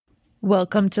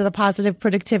Welcome to the Positive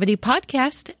Productivity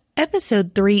Podcast,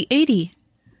 episode 380.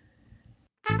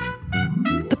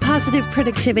 The Positive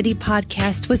Productivity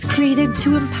Podcast was created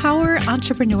to empower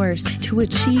entrepreneurs to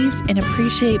achieve and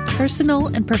appreciate personal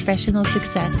and professional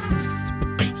success.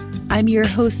 I'm your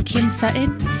host, Kim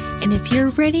Sutton, and if you're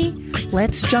ready,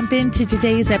 let's jump into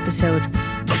today's episode.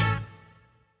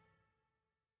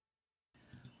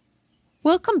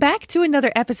 Welcome back to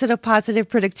another episode of Positive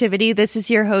Productivity. This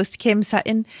is your host, Kim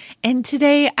Sutton, and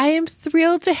today I am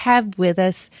thrilled to have with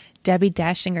us Debbie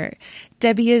Dachinger.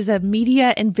 Debbie is a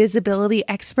media and visibility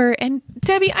expert, and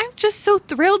Debbie, I'm just so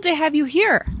thrilled to have you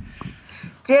here.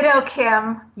 Ditto,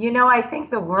 Kim. You know, I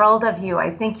think the world of you. I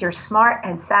think you're smart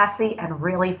and sassy and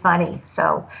really funny.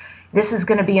 So this is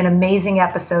going to be an amazing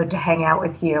episode to hang out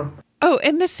with you. Oh,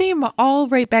 and the same all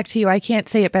right back to you. I can't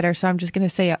say it better, so I'm just going to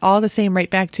say it all the same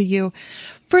right back to you.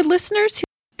 For listeners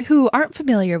who aren't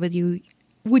familiar with you,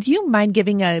 would you mind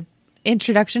giving a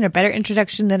better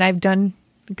introduction than I've done,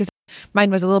 because mine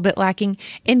was a little bit lacking,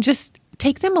 and just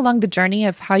take them along the journey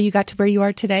of how you got to where you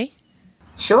are today?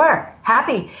 Sure.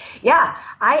 Happy. Yeah,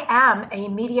 I am a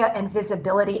media and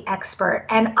visibility expert,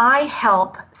 and I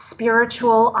help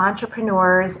spiritual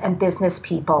entrepreneurs and business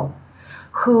people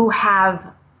who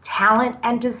have talent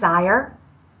and desire,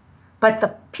 but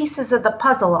the pieces of the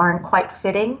puzzle aren't quite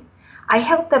fitting. I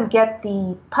help them get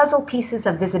the puzzle pieces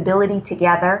of visibility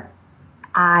together.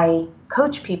 I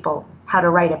coach people how to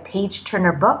write a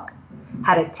page-turner book,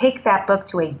 how to take that book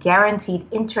to a guaranteed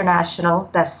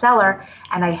international bestseller,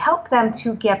 and I help them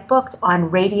to get booked on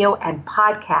radio and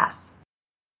podcasts.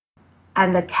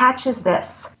 And the catch is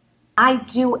this: I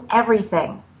do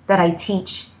everything that I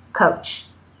teach, coach.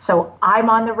 So I'm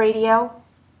on the radio,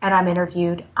 and I'm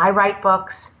interviewed, I write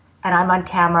books, and I'm on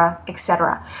camera,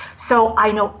 etc. So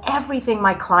I know everything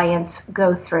my clients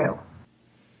go through.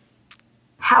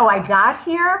 How I got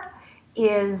here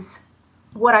is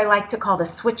what I like to call the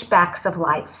switchbacks of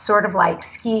life, sort of like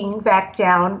skiing back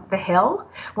down the hill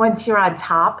once you're on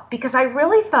top, because I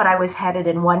really thought I was headed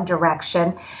in one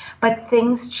direction, but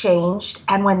things changed,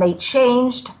 and when they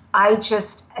changed, I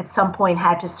just at some point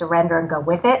had to surrender and go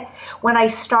with it. When I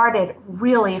started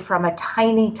really from a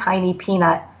tiny, tiny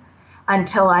peanut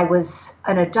until I was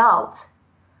an adult,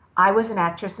 I was an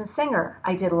actress and singer.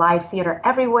 I did live theater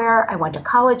everywhere. I went to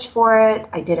college for it.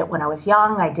 I did it when I was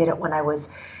young. I did it when I was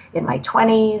in my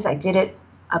 20s. I did it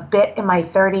a bit in my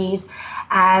 30s.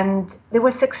 And there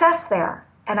was success there.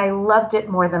 And I loved it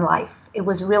more than life. It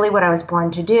was really what I was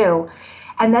born to do.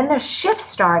 And then the shift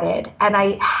started, and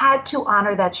I had to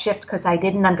honor that shift because I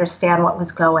didn't understand what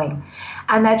was going.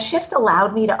 And that shift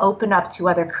allowed me to open up to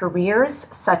other careers,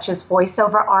 such as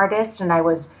voiceover artist, and I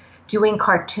was doing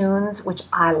cartoons, which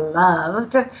I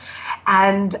loved.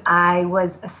 And I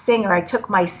was a singer. I took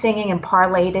my singing and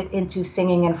parlayed it into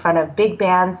singing in front of big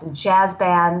bands and jazz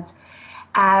bands.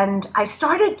 And I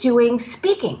started doing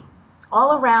speaking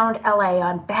all around LA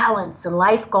on balance and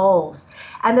life goals.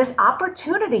 And this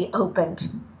opportunity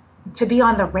opened to be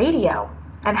on the radio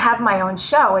and have my own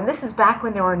show. And this is back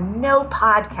when there were no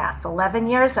podcasts, 11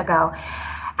 years ago.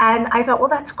 And I thought, well,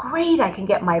 that's great. I can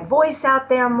get my voice out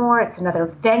there more. It's another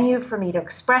venue for me to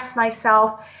express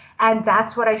myself. And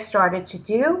that's what I started to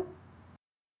do.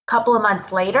 A couple of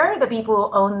months later, the people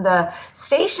who owned the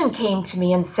station came to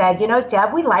me and said, you know,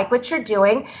 Deb, we like what you're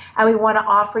doing, and we want to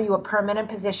offer you a permanent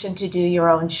position to do your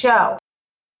own show.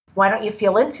 Why don't you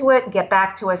feel into it and get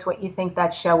back to us what you think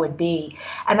that show would be?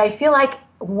 And I feel like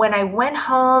when I went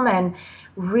home and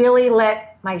really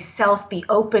let myself be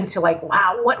open to like,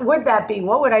 wow, what would that be?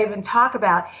 What would I even talk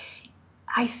about?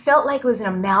 I felt like it was an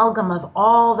amalgam of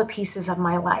all the pieces of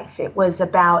my life. It was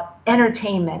about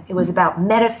entertainment. It was about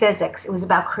metaphysics. It was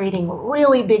about creating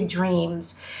really big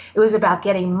dreams. It was about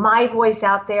getting my voice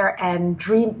out there and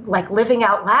dream, like living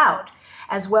out loud,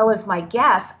 as well as my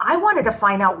guests. I wanted to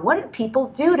find out, what did people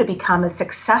do to become as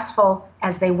successful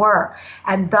as they were?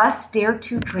 And thus Dare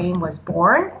to Dream was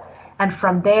born. And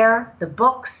from there, the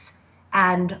books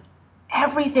and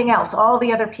everything else, all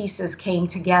the other pieces came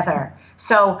together.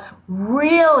 So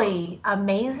really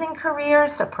amazing career,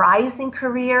 surprising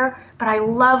career, but I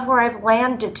love where I've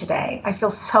landed today. I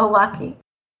feel so lucky.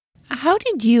 How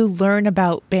did you learn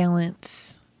about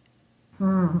balance?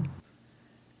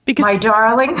 Because my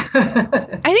darling.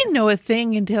 I didn't know a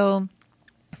thing until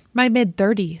my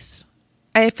mid-30s.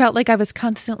 I felt like I was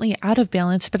constantly out of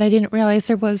balance, but I didn't realize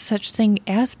there was such thing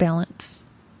as balance.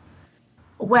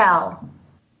 Well,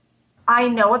 I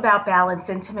know about balance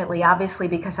intimately, obviously,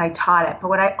 because I taught it. But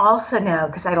what I also know,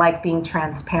 because I like being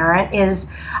transparent, is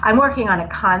I'm working on it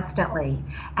constantly.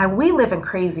 And we live in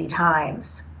crazy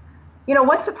times.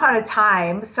 Once upon a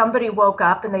time, somebody woke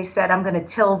up and they said, I'm going to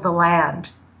till the land.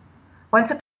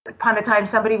 Once upon a time,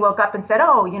 somebody woke up and said,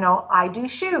 oh, I do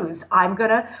shoes. I'm going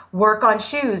to work on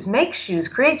shoes, make shoes,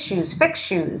 create shoes, fix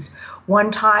shoes.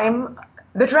 One time,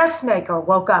 the dressmaker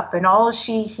woke up and all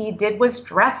he did was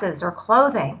dresses or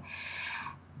clothing.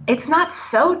 It's not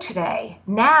so today.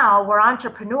 Now we're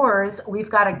entrepreneurs. We've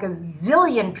got a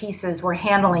gazillion pieces we're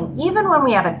handling. Even when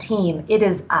we have a team, it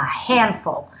is a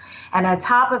handful. And on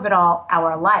top of it all,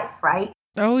 our life, right?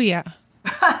 Oh, yeah.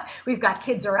 We've got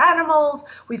kids or animals.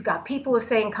 We've got people who are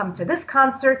saying, come to this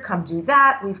concert, come do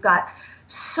that. We've got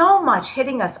so much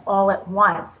hitting us all at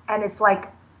once. And it's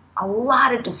like a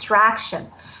lot of distraction.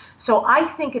 So I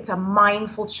think it's a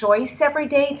mindful choice every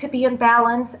day to be in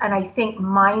balance. And I think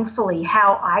mindfully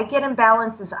how I get in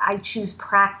balance is I choose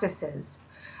practices.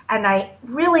 And I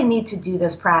really need to do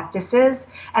those practices.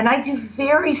 And I do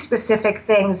very specific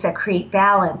things that create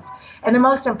balance. And the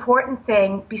most important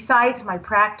thing besides my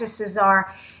practices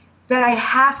are that I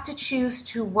have to choose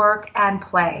to work and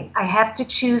play. I have to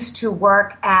choose to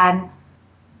work and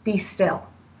be still.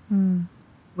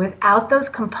 Without those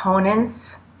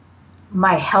components,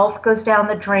 my health goes down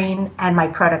the drain and my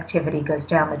productivity goes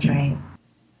down the drain.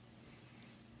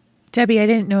 Debbie, I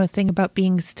didn't know a thing about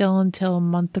being still until a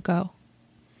month ago.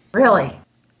 Really?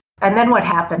 And then what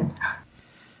happened?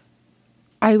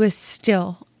 I was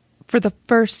still for the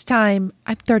first time.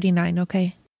 I'm 39,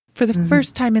 okay? For the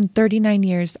first time in 39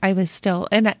 years, I was still.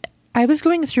 And I was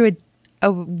going through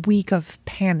a week of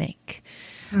panic.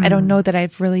 I don't know that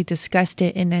I've really discussed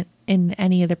it in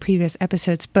any of the previous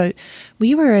episodes, but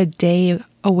we were a day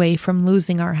away from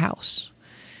losing our house.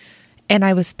 And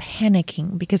I was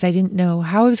panicking because I didn't know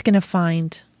how I was going to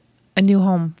find a new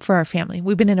home for our family.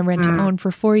 We've been in a rent-to-own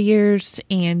for 4 years,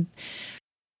 and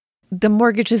the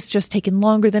mortgage has just taken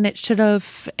longer than it should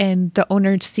have. And the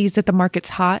owner sees that the market's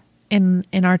hot in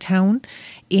our town.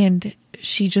 And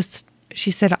she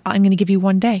said, I'm going to give you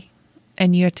 1 day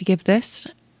and you have to give this.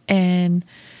 And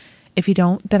if you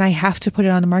don't, then I have to put it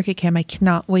on the market, Kim. I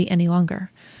cannot wait any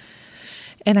longer.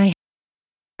 And I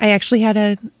actually had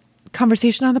a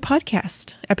conversation on the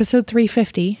podcast, episode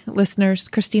 350, listeners,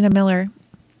 Christina Miller.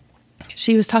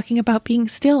 She was talking about being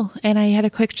still, and I had a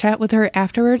quick chat with her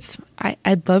afterwards.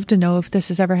 I'd love to know if this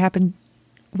has ever happened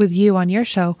with you on your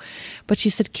show, but she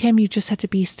said, Kim, you just had to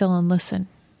be still and listen.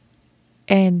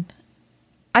 And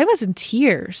I was in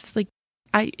tears. Like,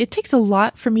 it takes a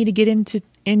lot for me to get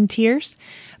in tears,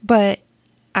 but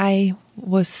I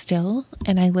was still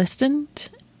and I listened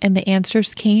and the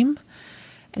answers came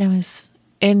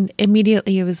and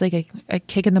immediately it was like a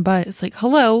kick in the butt. It's like,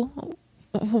 hello,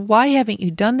 why haven't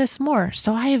you done this more?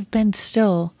 So I have been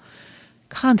still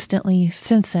constantly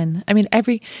since then. I mean,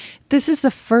 this is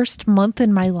the first month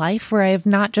in my life where I have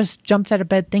not just jumped out of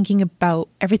bed thinking about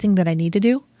everything that I need to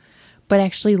do, but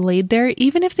actually laid there,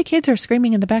 even if the kids are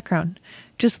screaming in the background,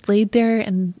 just laid there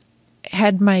and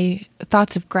had my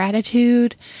thoughts of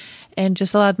gratitude and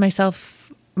just allowed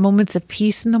myself moments of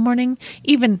peace in the morning.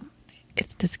 Even,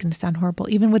 this is going to sound horrible,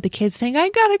 even with the kids saying, I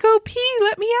gotta go pee,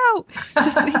 let me out.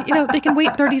 Just, they can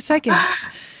wait 30 seconds.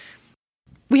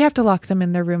 We have to lock them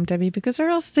in their room, Debbie, because or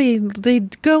else they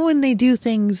go and they do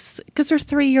things, because they're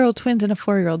 3-year-old twins and a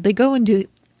 4-year-old. They go and do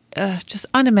just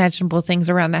unimaginable things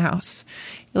around the house.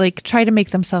 Like try to make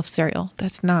themselves cereal.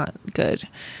 That's not good.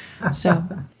 So,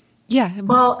 yeah.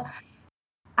 Well,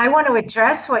 I want to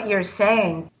address what you're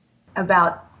saying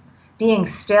about being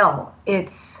still.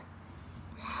 It's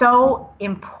so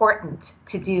important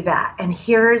to do that. And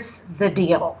here's the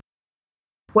deal.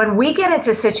 When we get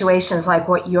into situations like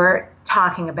what you're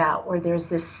talking about, where there's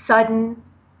this sudden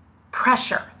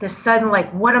pressure, this sudden,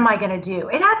 like, what am I going to do?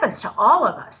 It happens to all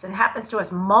of us. It happens to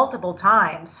us multiple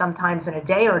times, sometimes in a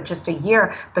day or just a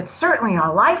year, but certainly in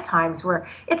our lifetimes where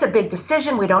it's a big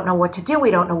decision. We don't know what to do.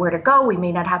 We don't know where to go. We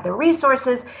may not have the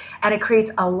resources, and it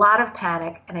creates a lot of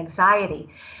panic and anxiety.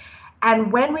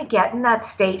 And when we get in that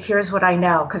state, here's what I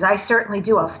know, because I certainly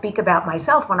do. I'll speak about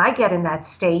myself. When I get in that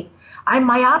state, I'm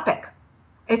myopic.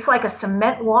 It's like a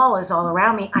cement wall is all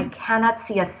around me. I cannot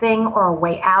see a thing or a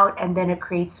way out, and then it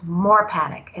creates more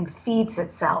panic and feeds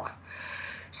itself.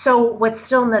 So what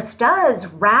stillness does,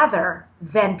 rather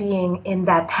than being in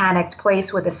that panicked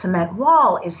place with a cement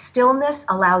wall, is stillness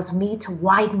allows me to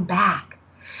widen back.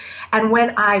 And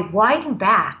when I widen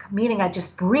back, meaning I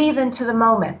just breathe into the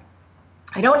moment,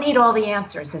 I don't need all the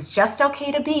answers. It's just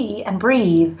okay to be and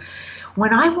breathe.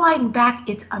 When I widen back,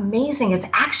 it's amazing. It's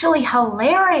actually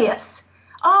hilarious.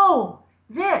 Oh,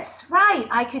 this, right,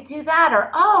 I could do that. Or,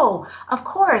 oh, of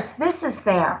course, this is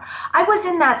there. I was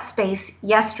in that space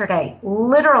yesterday,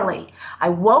 literally. I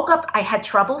woke up, I had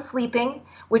trouble sleeping.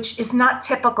 which is not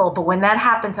typical. But when that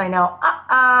happens, I know,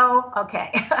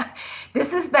 okay,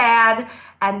 this is bad.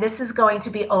 And this is going to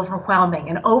be overwhelming.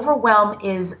 And overwhelm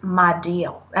is my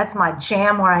deal. That's my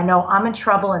jam where I know I'm in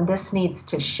trouble and this needs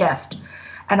to shift.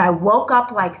 And I woke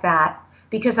up like that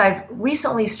because I've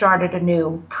recently started a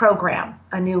new program,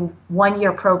 a new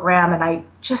 1-year program. And I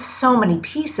just so many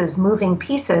pieces, moving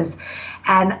pieces.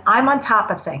 And I'm on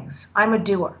top of things. I'm a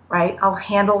doer, right? I'll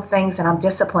handle things and I'm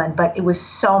disciplined. But it was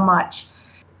so much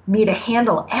me to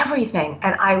handle everything.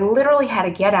 And I literally had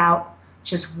to get out,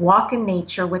 just walk in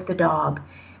nature with the dog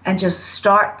and just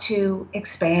start to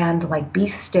expand, like be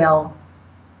still.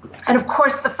 And of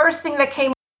course, the first thing that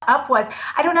came up was,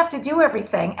 I don't have to do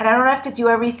everything, and I don't have to do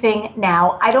everything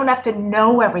now. I don't have to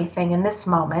know everything in this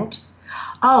moment.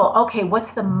 Oh, okay,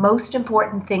 what's the most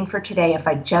important thing for today if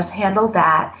I just handle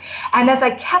that? And as I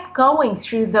kept going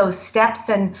through those steps,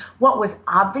 and what was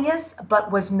obvious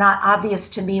but was not obvious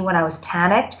to me when I was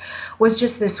panicked was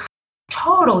just this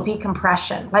total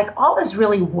decompression. Like, all is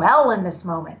really well in this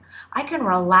moment. I can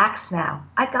relax now.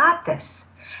 I got this.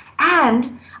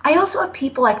 And I also have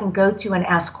people I can go to and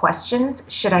ask questions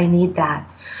should I need that.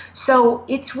 So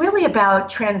it's really about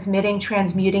transmuting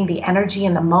the energy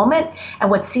in the moment.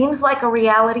 And what seems like a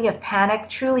reality of panic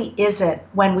truly isn't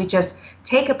when we just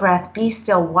take a breath, be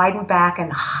still, widen back,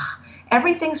 and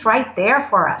everything's right there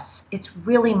for us. It's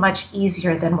really much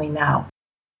easier than we know.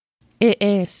 It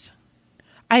is.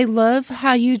 I love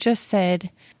how you just said,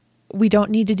 we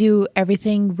don't need to do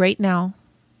everything right now,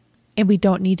 and we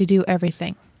don't need to do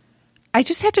everything. I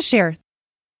just have to share.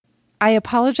 I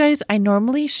apologize. I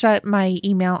normally shut my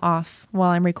email off while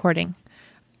I'm recording.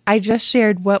 I just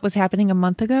shared what was happening a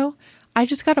month ago. I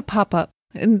just got a pop-up,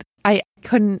 and I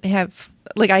couldn't have,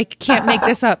 I can't make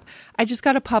this up. I just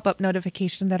got a pop-up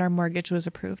notification that our mortgage was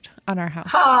approved on our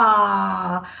house.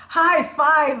 High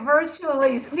five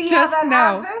virtually. See just how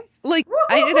that happens?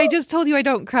 I just told you I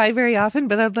don't cry very often,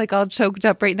 but I'm all choked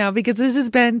up right now because this has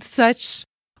been such,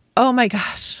 oh my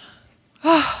gosh.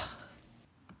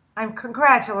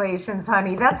 Congratulations,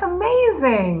 honey. That's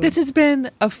amazing. This has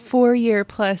been a 4-year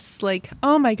plus,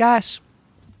 oh my gosh.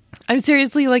 I'm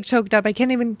seriously choked up. I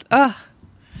can't even,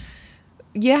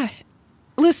 yeah.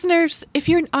 Listeners, if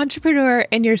you're an entrepreneur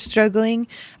and you're struggling,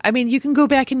 you can go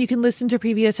back and you can listen to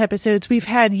previous episodes. We've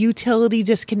had utility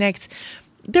disconnects.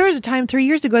 There was a time 3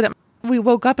 years ago that we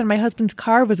woke up and my husband's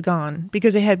car was gone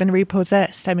because it had been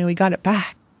repossessed. We got it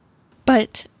back.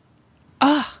 But,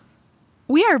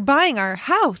 we are buying our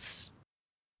house.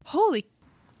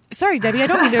 Sorry, Debbie, I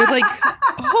don't mean to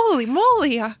holy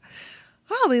moly.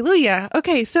 Hallelujah.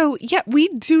 Okay, so yeah, we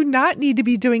do not need to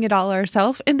be doing it all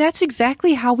ourselves. And that's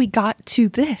exactly how we got to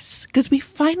this, because we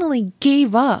finally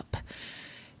gave up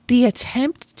the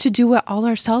attempt to do it all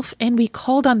ourselves, and we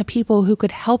called on the people who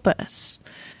could help us.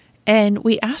 And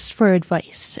we asked for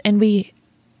advice, and we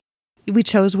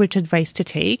chose which advice to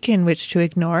take and which to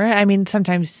ignore.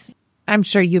 Sometimes I'm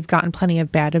sure you've gotten plenty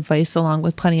of bad advice along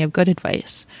with plenty of good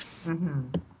advice.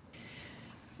 Mm-hmm.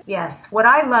 Yes. What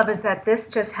I love is that this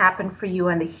just happened for you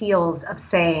on the heels of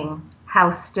saying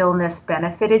how stillness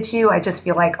benefited you. I just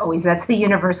feel like always that's the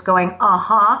universe going,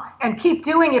 and keep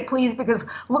doing it, please, because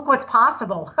look what's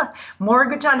possible.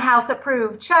 Mortgage on house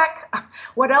approved. Check.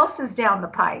 What else is down the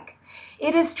pike?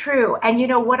 It is true. And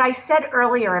what I said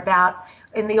earlier about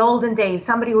in the olden days,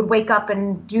 somebody would wake up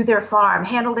and do their farm,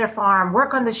 handle their farm,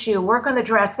 work on the shoe, work on the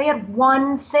dress. They had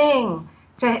one thing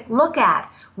to look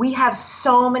at. We have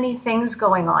so many things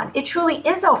going on. It truly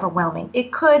is overwhelming.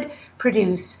 It could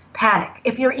produce panic.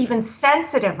 If you're even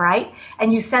sensitive, right,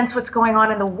 and you sense what's going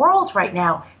on in the world right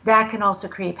now, that can also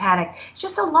create panic. It's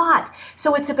just a lot.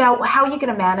 So it's about how you're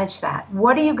going to manage that.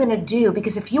 What are you going to do?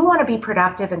 Because if you want to be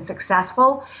productive and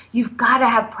successful, you've got to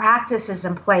have practices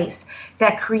in place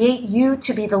that create you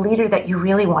to be the leader that you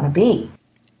really want to be.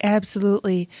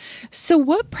 Absolutely. So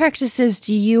what practices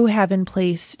do you have in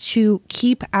place to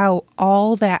keep out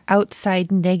all that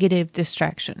outside negative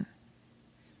distraction?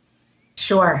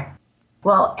 Sure.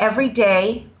 Well, every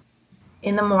day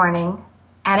in the morning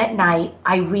and at night,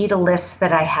 I read a list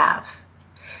that I have.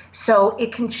 So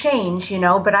it can change,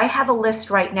 but I have a list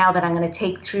right now that I'm going to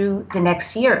take through the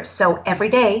next year. So every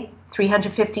day,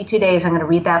 352 days, I'm going to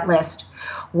read that list.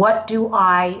 What do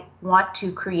I want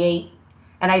to create?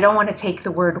 And I don't want to take the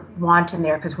word want in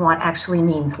there because want actually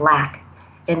means lack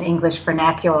in English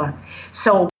vernacular.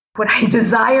 So what I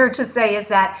desire to say is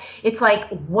that it's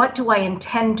what do I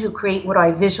intend to create? What do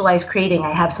I visualize creating?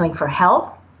 I have something for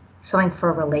health, something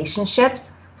for relationships,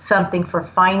 something for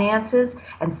finances,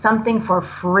 and something for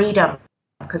freedom.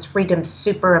 because freedom's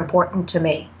super important to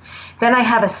me. Then I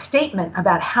have a statement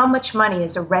about how much money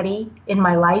is already in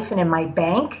my life and in my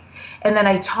bank. And then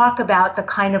I talk about the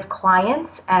kind of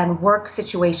clients and work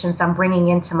situations I'm bringing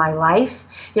into my life.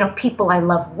 People I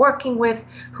love working with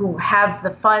who have the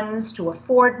funds to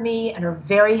afford me and are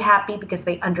very happy because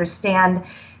they understand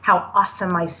how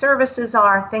awesome my services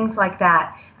are, things like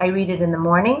that. I read it in the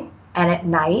morning and at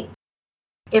night.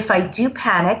 If I do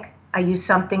panic, I use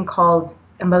something called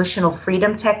emotional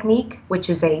freedom technique, which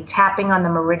is a tapping on the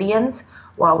meridians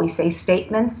while we say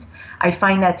statements. I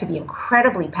find that to be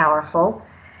incredibly powerful.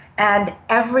 And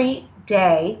every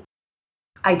day,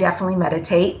 I definitely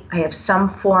meditate. I have some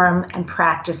form and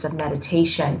practice of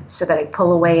meditation so that I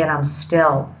pull away and I'm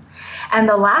still. And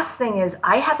the last thing is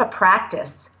I have a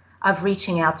practice of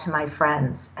reaching out to my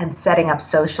friends and setting up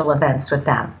social events with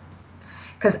them.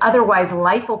 Because otherwise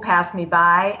life will pass me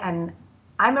by, and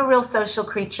I'm a real social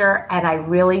creature and I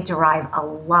really derive a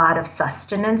lot of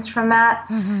sustenance from that.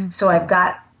 Mm-hmm. So I've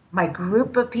got my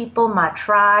group of people, my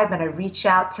tribe, and I reach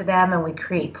out to them and we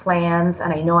create plans.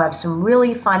 And I know I have some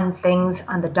really fun things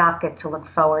on the docket to look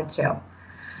forward to.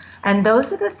 And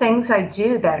those are the things I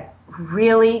do that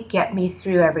really get me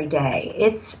through every day.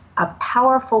 It's a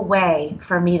powerful way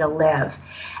for me to live.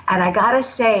 And I gotta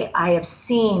say, I have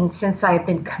seen since I've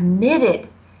been committed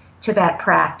to that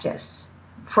practice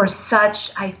for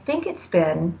such, I think it's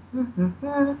been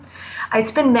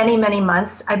many, many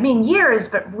months. I mean years,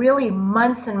 but really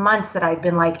months and months that I've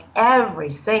been like every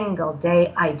single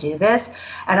day I do this.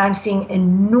 And I'm seeing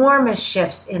enormous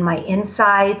shifts in my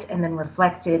insides and then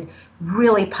reflected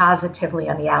really positively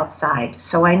on the outside.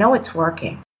 So I know it's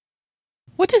working.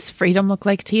 What does freedom look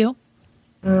like to you?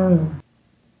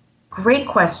 Great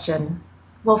question.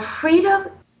 Well, freedom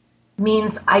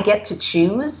means I get to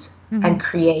choose and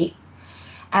create.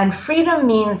 And freedom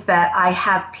means that I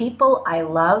have people I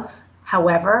love.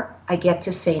 However, I get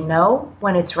to say no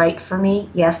when it's right for me,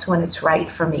 yes when it's right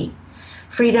for me.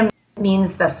 Freedom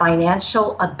means the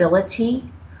financial ability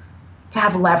to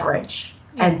have leverage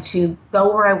and to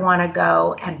go where I want to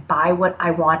go and buy what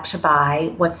I want to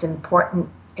buy, what's important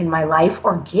in my life,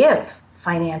 or give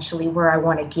financially where I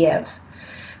want to give.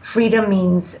 Freedom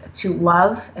means to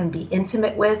love and be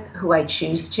intimate with who I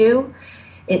choose to.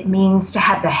 It means to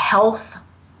have the health.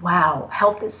 Wow,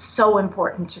 health is so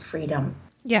important to freedom.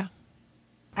 Yeah.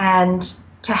 And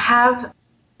to have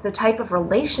the type of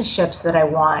relationships that I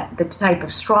want, the type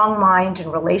of strong mind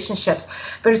and relationships.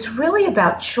 But it's really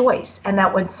about choice, and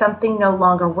that when something no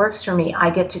longer works for me,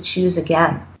 I get to choose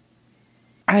again.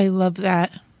 I love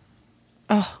that.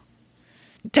 Oh,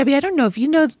 Debbie, I don't know if you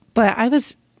know, but I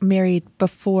was married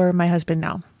before my husband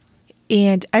now,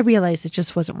 and I realized it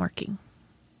just wasn't working.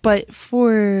 But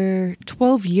for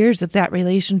 12 years of that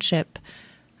relationship,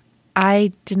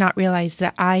 I did not realize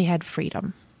that I had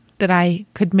freedom, that I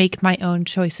could make my own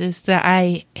choices, that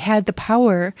I had the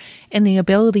power and the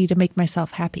ability to make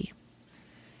myself happy.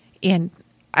 And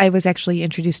I was actually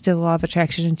introduced to the law of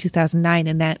attraction in 2009,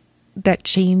 and that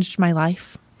changed my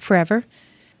life forever.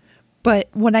 But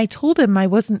when I told him I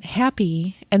wasn't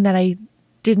happy and that I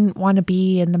didn't want to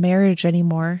be in the marriage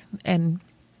anymore, and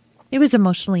it was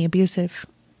emotionally abusive,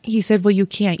 he said, well, you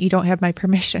can't. You don't have my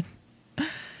permission.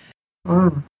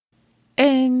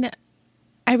 And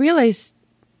I realized,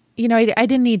 I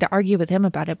didn't need to argue with him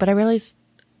about it, but I realized,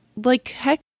 like,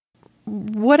 heck,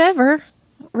 whatever,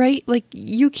 right? Like,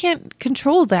 you can't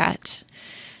control that.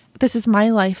 This is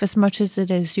my life as much as it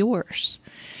is yours.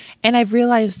 And I've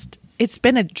realized it's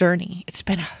been a journey. It's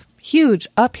been a huge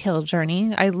uphill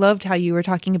journey. I loved how you were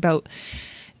talking about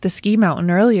the ski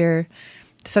mountain earlier.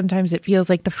 Sometimes it feels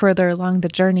like the further along the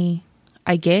journey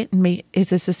I get, and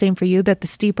is this the same for you, that the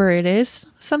steeper it is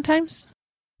sometimes?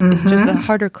 It's just a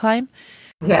harder climb?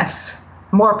 Yes.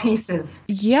 More pieces.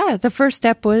 Yeah. The first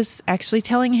step was actually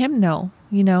telling him no,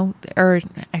 or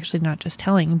actually not just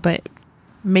telling, but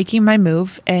making my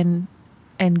move and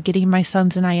getting my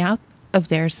sons and I out of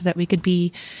there so that we could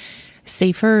be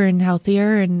safer and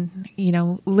healthier and,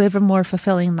 live a more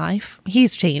fulfilling life.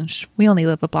 He's changed. We only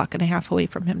live a block and a half away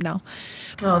from him now.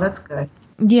 Oh, that's good.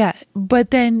 Yeah.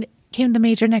 But then came the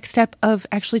major next step of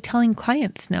actually telling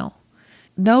clients no.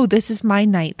 No, this is my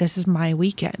night. This is my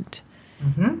weekend.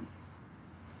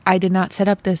 I did not set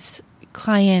up this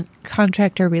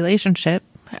client-contractor relationship.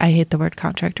 I hate the word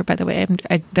contractor, by the way.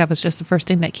 That was just the first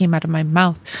thing that came out of my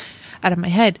mouth, out of my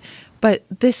head. But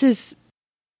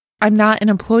I'm not an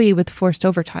employee with forced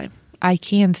overtime. I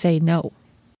can say no.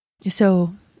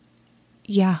 So,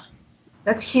 yeah.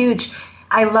 That's huge.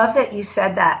 I love that you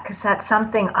said that because that's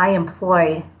something I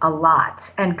employ a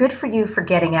lot. And good for you for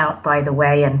getting out, by the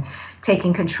way, and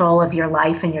taking control of your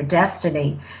life and your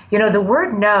destiny. You know, the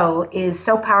word no is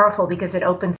so powerful because it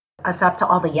opens us up to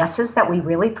all the yeses that we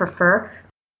really prefer.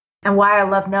 And why I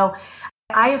love no,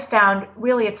 I have found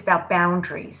really it's about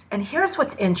boundaries. And here's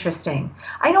what's interesting.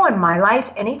 I know in my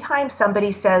life, anytime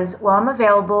somebody says, well, I'm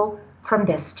available from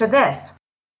this to this,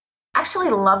 I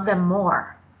actually love them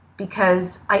more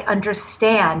because I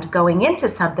understand going into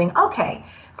something, okay,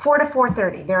 4 to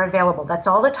 4:30, they're available. That's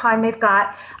all the time they've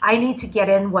got. I need to get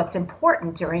in what's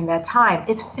important during that time.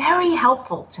 It's very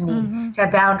helpful to me to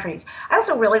have boundaries. I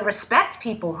also really respect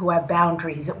people who have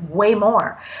boundaries way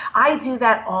more. I do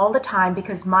that all the time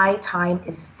because my time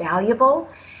is valuable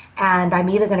and I'm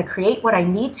either going to create what I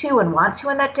need to and want to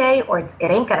in that day or it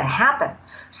ain't going to happen.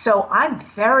 So I'm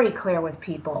very clear with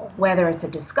people, whether it's a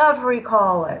discovery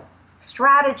call, a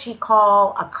strategy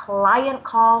call, a client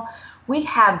call. We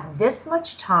have this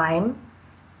much time.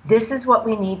 This is what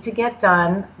we need to get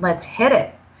done. Let's hit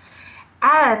it.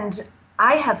 And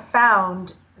I have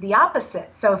found the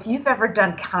opposite. So if you've ever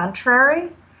done contrary,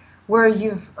 where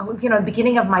the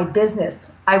beginning of my business,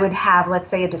 I would have, let's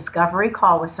say, a discovery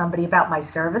call with somebody about my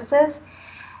services.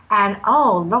 And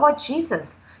oh, Lord Jesus,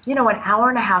 an hour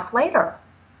and a half later,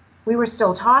 we were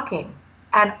still talking.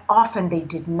 And often they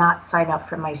did not sign up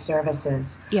for my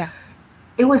services. Yeah.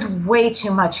 It was way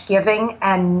too much giving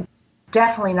and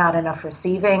definitely not enough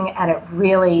receiving. And it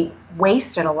really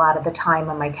wasted a lot of the time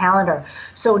on my calendar.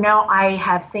 So now I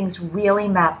have things really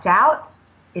mapped out.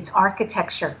 It's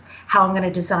architecture, how I'm going to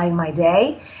design my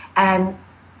day. And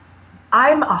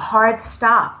I'm a hard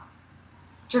stop.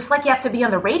 Just like you have to be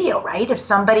on the radio, right? If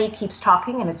somebody keeps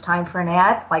talking and it's time for an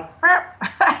ad, like,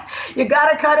 you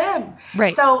got to cut in.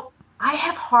 Right. So I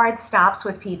have hard stops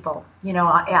with people.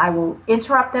 I will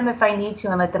interrupt them if I need to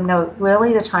and let them know,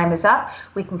 literally, the time is up.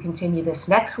 We can continue this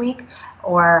next week.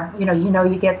 Or, you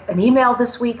get an email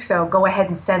this week, so go ahead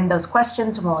and send those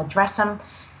questions and we'll address them.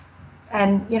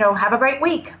 And, have a great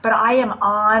week. But I am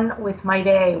on with my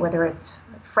day, whether it's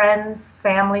friends,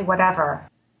 family, whatever.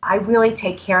 I really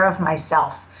take care of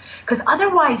myself. Because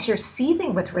otherwise you're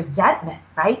seething with resentment,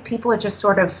 right? People are just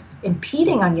sort of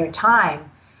impeding on your time.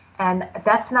 And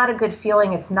that's not a good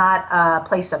feeling. It's not a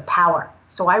place of power.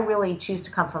 So I really choose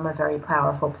to come from a very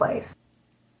powerful place.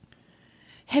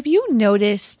 Have you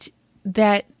noticed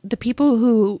that the people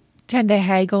who tend to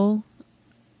haggle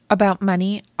about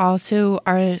money also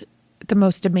are the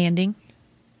most demanding?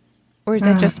 Or is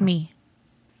that just me?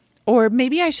 Or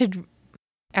maybe I should...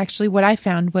 Actually, what I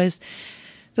found was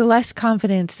the less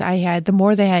confidence I had, the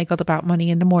more they haggled about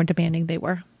money and the more demanding they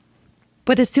were.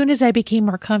 But as soon as I became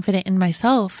more confident in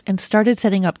myself and started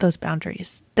setting up those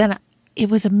boundaries, then it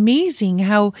was amazing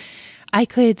how I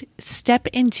could step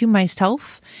into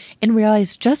myself and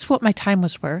realize just what my time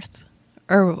was worth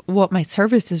or what my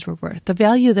services were worth, the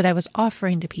value that I was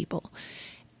offering to people.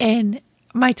 And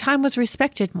my time was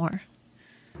respected more.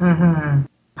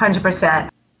 100%.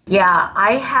 Yeah,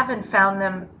 I haven't found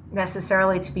them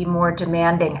necessarily to be more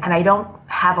demanding, and I don't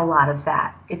have a lot of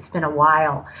that. It's been a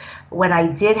while. When I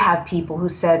did have people who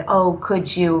said, oh,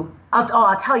 could you,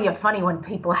 I'll tell you a funny one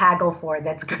people haggle for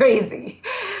that's crazy.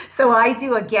 So I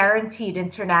do a guaranteed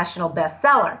international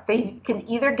bestseller. They can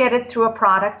either get it through a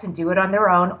product and do it on their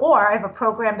own, or I have a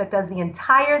program that does the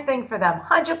entire thing for them,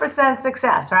 100%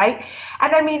 success, right?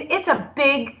 And I mean, it's a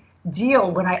big deal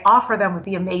when I offer them with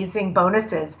the amazing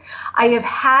bonuses. I have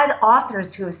had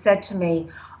authors who have said to me,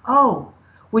 oh,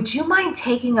 would you mind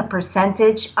taking a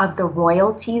percentage of the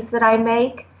royalties that I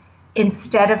make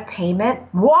instead of payment?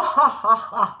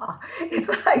 It's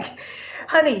like,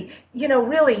 honey,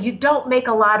 really, you don't make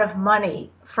a lot of money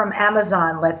from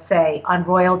Amazon, let's say, on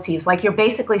royalties. Like, you're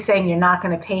basically saying you're not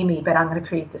going to pay me, but I'm going to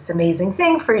create this amazing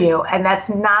thing for you. And that's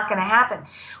not going to happen.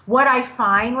 What I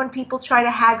find when people try to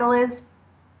haggle is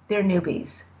they're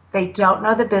newbies. They don't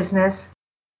know the business.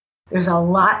 There's a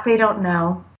lot they don't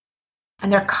know.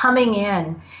 And they're coming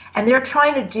in and they're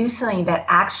trying to do something that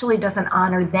actually doesn't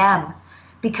honor them.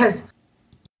 Because,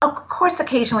 of course,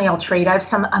 occasionally I'll trade. I have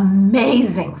some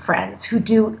amazing friends who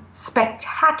do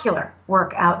spectacular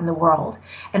work out in the world.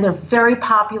 And they're very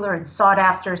popular and sought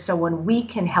after. So when we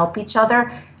can help each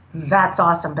other, that's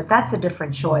awesome. But that's a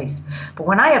different choice. But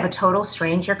when I have a total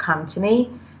stranger come to me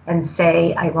and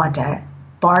say, I want to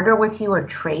barter with you or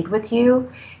trade with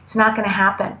you, it's not going to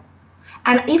happen.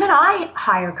 And even I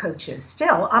hire coaches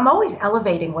still. I'm always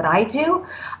elevating what I do.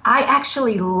 I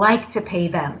actually like to pay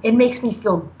them. It makes me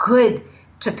feel good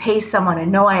to pay someone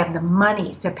and know I have the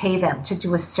money to pay them to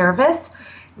do a service.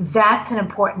 That's an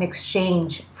important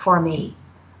exchange for me.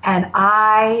 And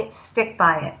I stick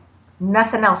by it.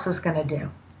 Nothing else is going to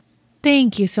do.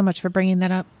 Thank you so much for bringing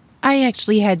that up. I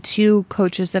actually had 2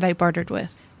 coaches that I bartered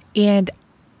with, and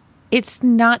it's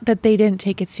not that they didn't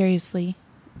take it seriously.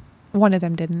 One of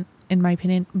them didn't, in my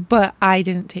opinion, but I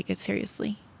didn't take it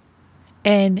seriously.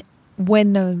 And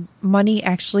when the money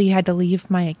actually had to leave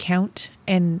my account,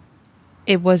 and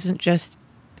it wasn't just,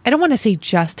 I don't want to say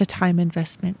just a time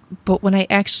investment, but when I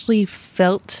actually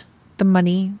felt the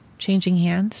money changing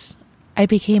hands, I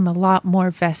became a lot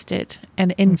more vested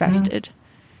and invested.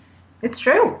 It's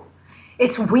true.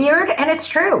 It's weird and it's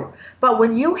true. But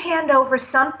when you hand over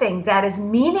something that is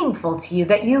meaningful to you,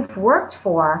 that you've worked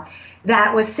for,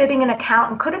 that was sitting in an account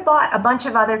and could have bought a bunch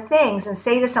of other things, and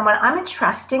say to someone, I'm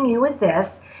entrusting you with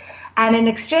this, and in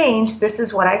exchange, this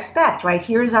is what I expect, right?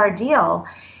 Here's our deal.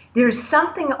 There's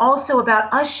something also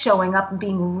about us showing up and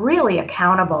being really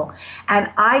accountable.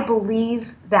 And I believe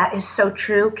that is so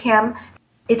true, Kim.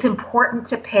 It's important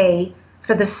to pay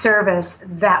for the service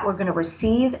that we're going to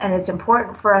receive, and it's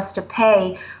important for us to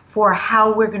pay for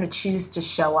how we're going to choose to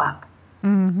show up.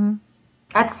 Mm-hmm.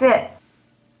 That's it.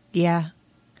 Yeah.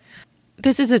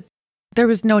 There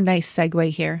was no nice segue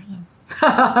here.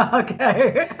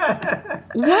 Okay.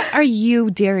 What are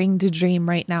you daring to dream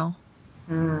right now?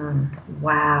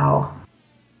 Wow.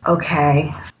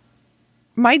 Okay.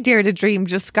 My dare to dream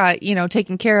just got,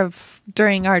 taken care of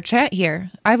during our chat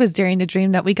here. I was daring to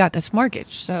dream that we got this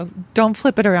mortgage. So don't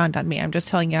flip it around on me. I'm just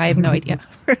telling you, I have no idea.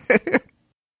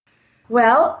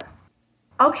 Well,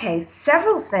 okay.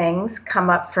 Several things come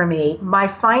up for me. My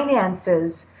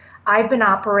finances, I've been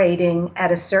operating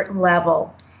at a certain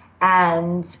level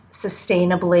and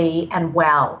sustainably and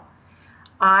well.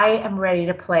 I am ready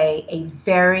to play a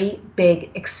very big,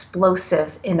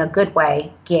 explosive, in a good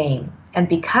way, game. And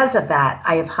because of that,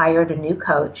 I have hired a new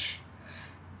coach,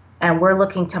 and we're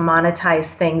looking to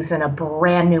monetize things in a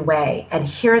brand new way. And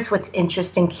here's what's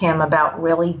interesting, Kim, about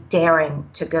really daring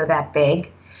to go that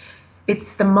big.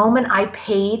 It's the moment I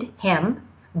paid him,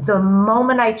 the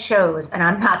moment I chose, and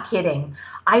I'm not kidding,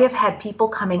 I have had people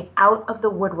coming out of the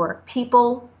woodwork,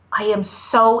 people I am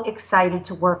so excited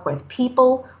to work with,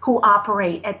 people who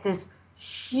operate at this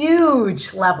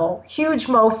huge level, huge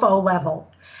mofo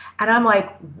level. And I'm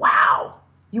like, wow,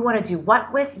 you want to do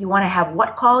what with? You want to have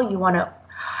what call?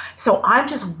 So I'm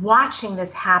just watching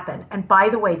this happen. And by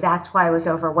the way, that's why I was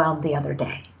overwhelmed the other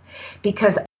day,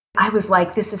 because I was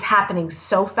like, this is happening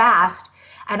so fast,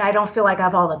 and I don't feel like I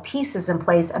have all the pieces in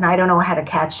place, and I don't know how to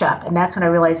catch up. And that's when I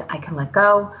realized I can let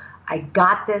go. I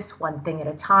got this one thing at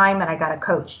a time, and I got a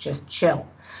coach. Just chill.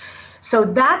 So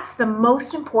that's the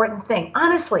most important thing.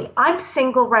 Honestly, I'm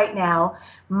single right now.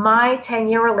 My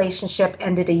 10-year relationship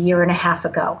ended a year and a half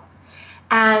ago.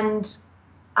 And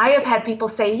I have had people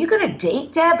say, are you going to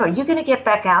date, Deb? Are you going to get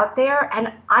back out there?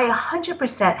 And I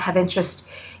 100% have interest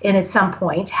in, at some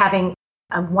point, having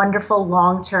a wonderful,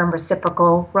 long-term,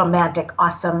 reciprocal, romantic,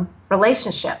 awesome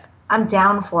relationship. I'm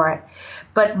down for it.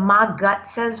 But my gut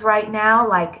says right now,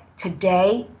 like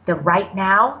today, the right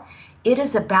now, it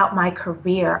is about my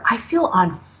career. I feel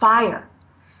on fire,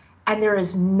 and there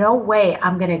is no way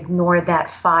I'm going to ignore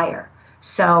that fire.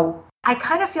 So I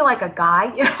kind of feel like a guy,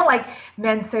 like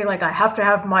men say, like, I have to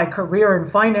have my career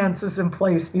and finances in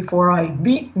place before I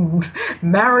meet and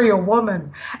marry a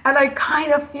woman. And I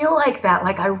kind of feel like that.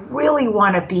 Like, I really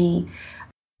want to be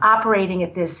operating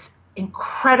at this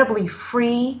incredibly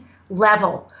free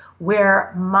level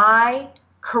where my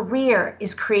career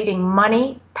is creating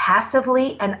money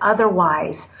passively and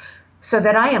otherwise, so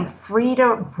that I am free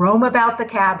to roam about the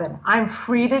cabin. I'm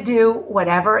free to do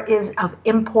whatever is of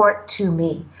import to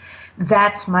me.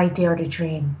 That's my dare to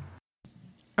dream.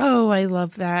 Oh, I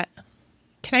love that.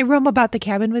 Can I roam about the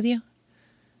cabin with you?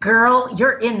 Girl,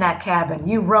 you're in that cabin.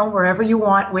 You roam wherever you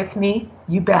want with me.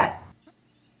 You bet.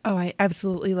 Oh, I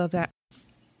absolutely love that.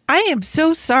 I am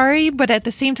so sorry, but at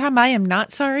the same time, I am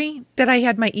not sorry that I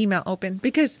had my email open,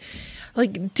 because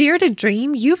like Dare to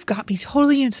Dream, you've got me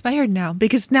totally inspired now,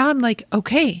 because now I'm like,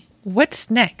 okay, what's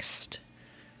next?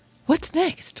 What's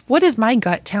next? What is my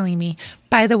gut telling me?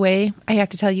 By the way, I have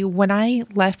to tell you, when I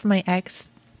left my ex,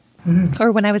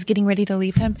 or when I was getting ready to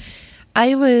leave him,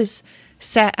 I was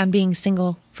set on being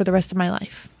single for the rest of my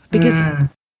life, because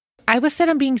I was set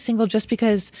on being single just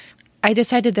because I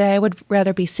decided that I would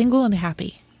rather be single and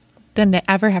happy than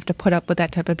to ever have to put up with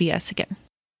that type of BS again.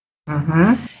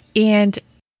 And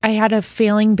I had a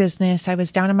failing business. I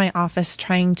was down in my office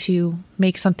trying to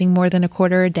make something more than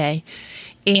 $0.25 a day.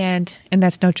 And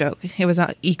that's no joke. It was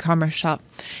an e-commerce shop.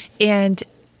 And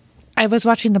I was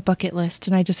watching The Bucket List,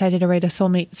 and I decided to write a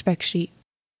soulmate spec sheet.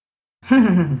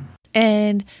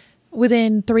 And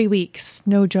within 3 weeks,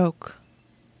 no joke,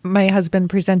 my husband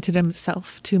presented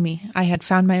himself to me. I had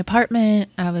found my apartment.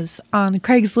 I was on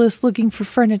Craigslist looking for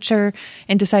furniture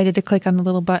and decided to click on the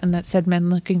little button that said men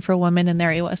looking for a woman. And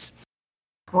there he was.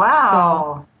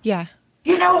 Wow. So, yeah.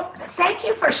 Thank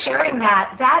you for sharing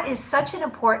that. That is such an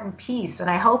important piece, and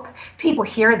I hope people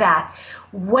hear that.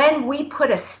 When we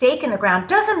put a stake in the ground,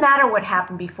 doesn't matter what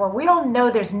happened before. We all know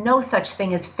there's no such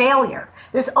thing as failure.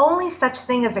 There's only such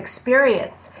thing as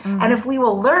experience. Mm-hmm. And if we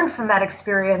will learn from that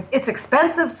experience, it's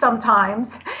expensive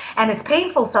sometimes, and it's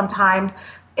painful sometimes.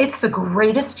 It's the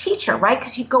greatest teacher, right?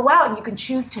 Because you go out and you can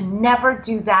choose to never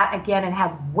do that again and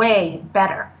have way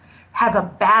better. Have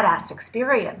a badass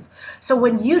experience. So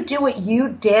when you do what you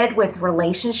did with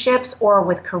relationships or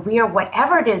with career,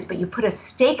 whatever it is, but you put a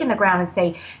stake in the ground and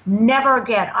say, never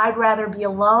again, I'd rather be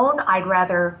alone, I'd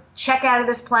rather check out of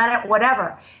this planet,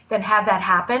 whatever, than have that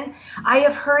happen. I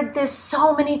have heard this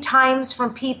so many times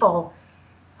from people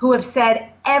who have said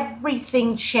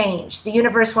everything changed. The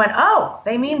universe went, oh,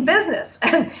 they mean business.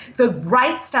 And the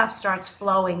right stuff starts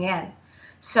flowing in.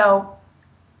 So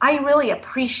I really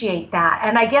appreciate that.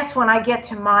 And I guess when I get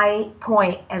to my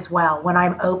point as well, when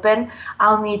I'm open,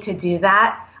 I'll need to do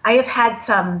that. I have had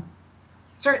some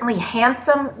certainly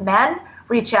handsome men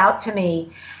reach out to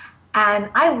me, and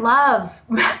I love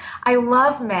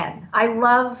men. I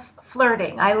love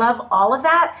flirting. I love all of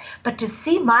that. But to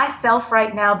see myself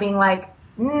right now being like,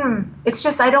 it's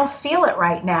just, I don't feel it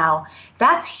right now.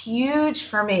 That's huge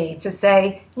for me to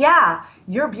say, yeah,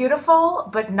 you're beautiful,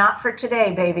 but not for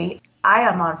today, baby. I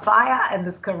am on fire, and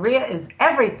this career is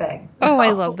everything. Oh, I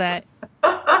love that.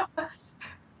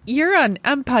 You're on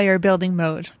empire building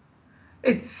mode.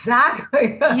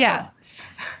 Exactly. Yeah.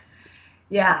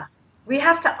 Yeah. We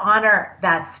have to honor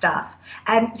that stuff.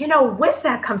 And, with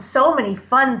that comes so many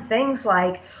fun things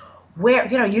like,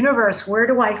 universe, where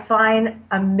do I find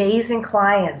amazing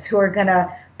clients who are going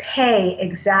to pay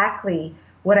exactly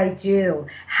what I do?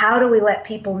 How do we let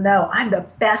people know I'm the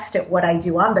best at what I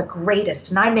do? I'm the greatest,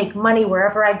 and I make money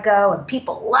wherever I go, and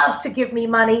people love to give me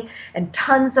money, and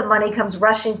tons of money comes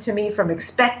rushing to me from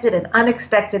expected and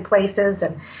unexpected places.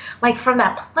 And like from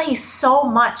that place, so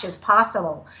much is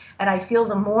possible. And I feel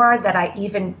the more that I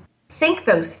even think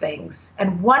those things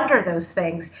and wonder those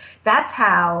things, that's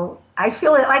how I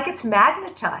feel it, like it's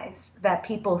magnetized, that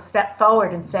people step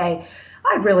forward and say,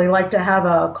 I'd really like to have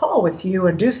a call with you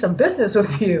and do some business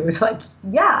with you. It's like,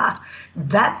 yeah,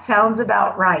 that sounds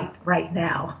about right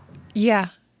now. Yeah.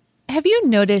 Have you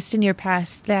noticed in your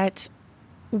past that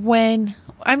when,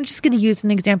 I'm just going to use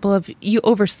an example of you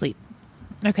oversleep,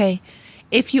 okay?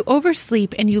 If you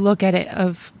oversleep and you look at it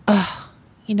of,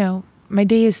 my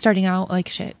day is starting out like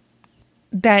shit,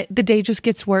 that the day just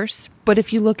gets worse. But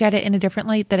if you look at it in a different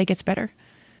light, that it gets better.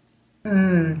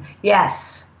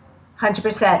 Yes.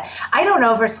 100%. I don't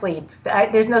oversleep.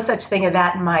 There's no such thing as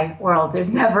that in my world.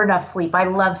 There's never enough sleep. I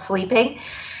love sleeping.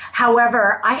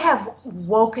 However, I have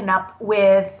woken up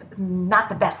with not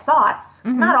the best thoughts,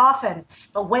 not often,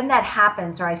 but when that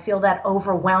happens or I feel that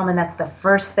overwhelm and that's the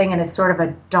first thing and it's sort of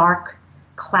a dark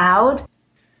cloud,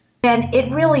 then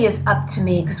it really is up to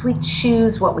me because we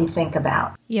choose what we think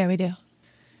about. Yeah, we do.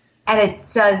 And it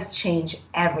does change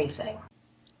everything.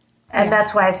 And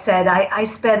that's why I said I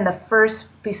spend the first,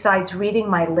 besides reading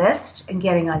my list and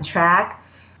getting on track,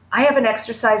 I have an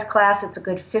exercise class. It's a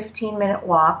good 15-minute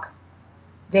walk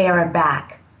there and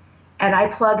back. And I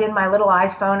plug in my little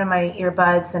iPhone and my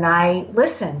earbuds, and I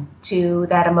listen to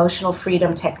that emotional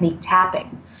freedom technique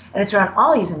tapping. And it's around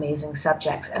all these amazing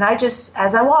subjects. And I just,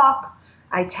 as I walk,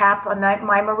 I tap on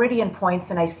my meridian points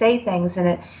and I say things, and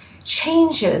it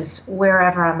changes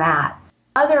wherever I'm at.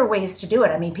 Other ways to do it.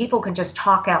 I mean, people can just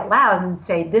talk out loud and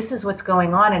say, this is what's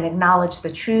going on, and acknowledge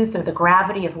the truth or the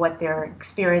gravity of what they're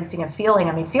experiencing and feeling.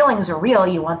 I mean, feelings are real.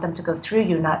 You want them to go through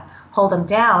you, not hold them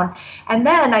down. And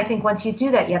then I think once you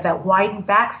do that, you have that widened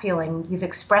back feeling. You've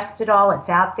expressed it all. It's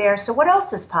out there. So what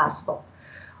else is possible?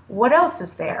 What else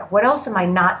is there? What else am I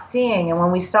not seeing? And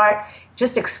when we start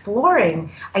just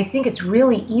exploring, I think it's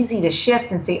really easy to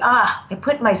shift and say, I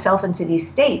put myself into these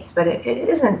states, but it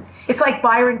isn't. It's like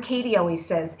Byron Katie always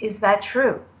says, is that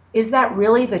true? Is that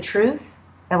really the truth?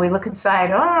 And we look inside,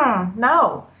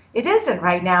 no, it isn't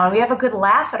right now. And we have a good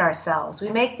laugh at ourselves. We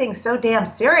make things so damn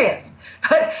serious,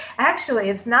 but actually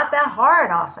it's not that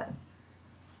hard often.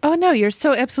 Oh, no, you're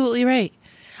so absolutely right.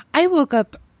 I woke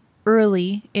up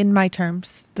early in my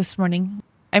terms this morning.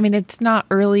 I mean, it's not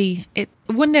early. It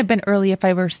wouldn't have been early if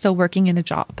I were still working in a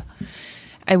job.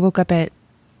 I woke up at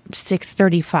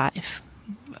 6:35.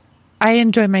 I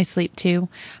enjoy my sleep too.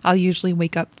 I'll usually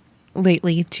wake up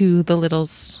lately to the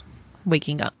littles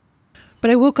waking up.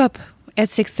 But I woke up at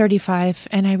 6:35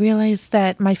 and I realized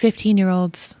that my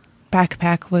 15-year-olds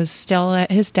backpack was still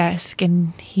at his desk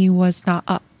and he was not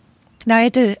up. Now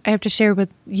I have to share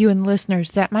with you and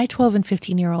listeners that my 12 and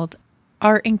 15-year-old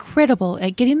are incredible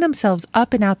at getting themselves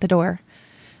up and out the door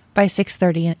by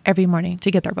 6:30 every morning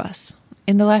to get their bus.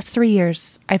 In the last 3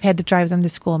 years, I've had to drive them to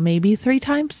school maybe 3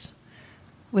 times,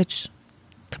 which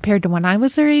compared to when I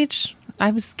was their age, I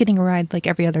was getting a ride like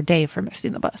every other day for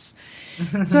missing the bus.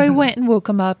 So I went and woke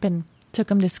them up and took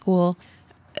them to school.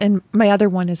 And my other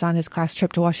one is on his class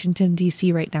trip to Washington,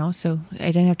 D.C. right now, so I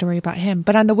didn't have to worry about him.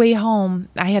 But on the way home,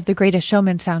 I have the Greatest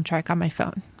Showman soundtrack on my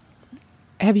phone.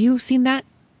 Have you seen that?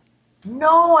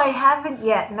 No, I haven't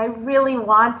yet, and I really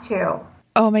want to.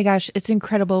 Oh my gosh, it's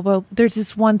incredible. Well, there's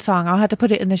this one song, I'll have to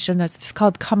put it in the show notes. It's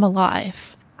called Come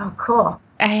Alive. Oh, cool.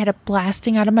 I had it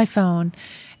blasting out of my phone.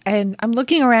 And I'm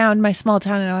looking around my small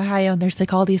town in Ohio, and there's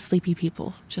like all these sleepy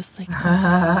people, just like,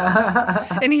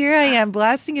 and here I am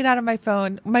blasting it out of my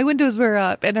phone. My windows were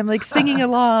up, and I'm like singing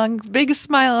along, big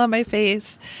smile on my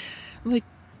face. I'm like,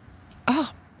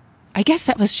 oh, I guess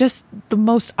that was just the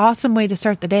most awesome way to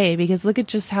start the day, because look at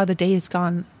just how the day has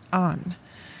gone on.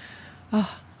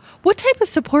 Oh, what type of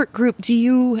support group do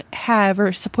you have,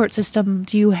 or support system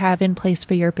do you have in place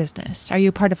for your business? Are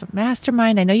you part of a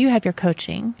mastermind? I know you have your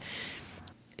coaching.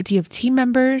 Do you have team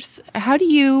members? How do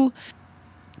you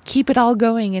keep it all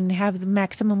going and have the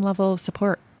maximum level of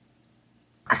support?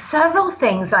 Several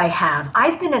things I have.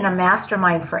 I've been in a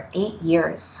mastermind for 8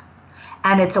 years,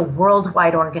 and it's a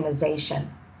worldwide organization.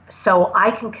 So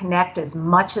I can connect as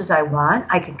much as I want.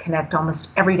 I can connect almost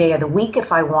every day of the week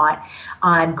if I want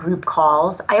on group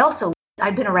calls.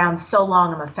 I've been around so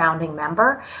long, I'm a founding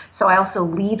member, so I also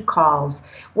lead calls.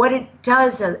 What it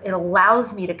does, it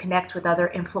allows me to connect with other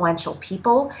influential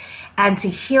people and to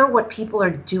hear what people are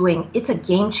doing. It's a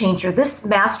game changer. This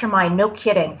mastermind, no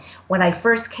kidding, when I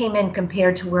first came in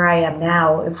compared to where I am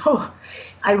now,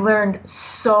 I learned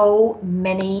so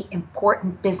many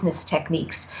important business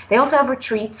techniques. They also have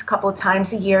retreats a couple of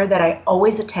times a year that I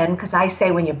always attend, because I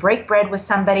say when you break bread with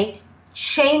somebody,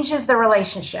 changes the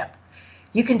relationship.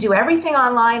 You can do everything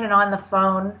online and on the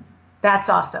phone. That's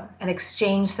awesome. And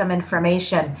exchange some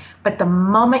information. But the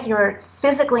moment you're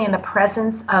physically in the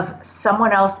presence of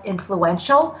someone else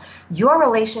influential, your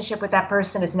relationship with that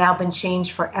person has now been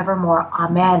changed forevermore.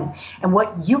 Amen. And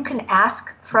what you can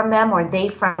ask from them or they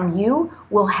from you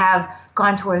will have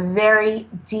gone to a very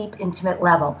deep, intimate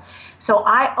level. So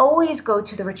I always go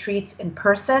to the retreats in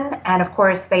person. And of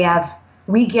course,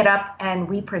 we get up and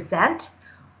we present.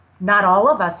 Not all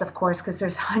of us, of course, because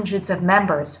there's hundreds of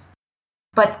members,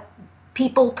 but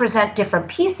people present different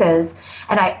pieces,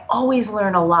 and I always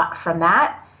learn a lot from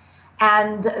that.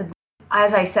 And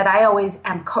as I said, I always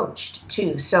am coached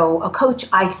too. So a coach,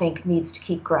 I think, needs to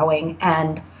keep growing,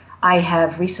 and I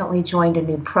have recently joined a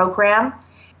new program.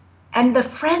 And the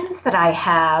friends that I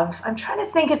have, I'm trying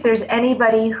to think if there's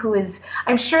anybody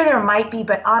I'm sure there might be,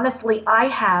 but honestly, I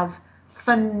have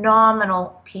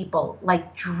phenomenal people,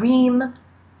 like dream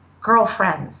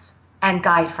girlfriends and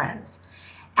guy friends.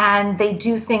 And they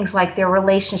do things like they're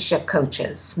relationship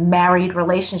coaches, married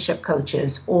relationship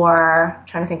coaches, or I'm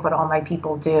trying to think what all my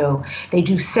people do. They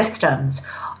do systems.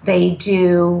 They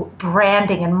do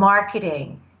branding and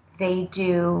marketing. They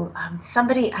do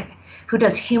somebody who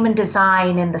does human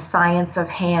design in the science of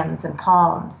hands and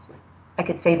palms. I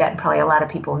could say that and probably a lot of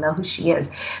people know who she is.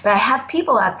 But I have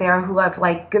people out there who have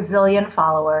like gazillion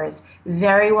followers,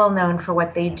 very well known for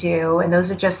what they do. And those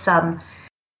are just some,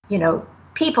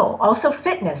 people. Also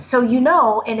fitness. So,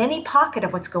 in any pocket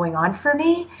of what's going on for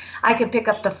me, I can pick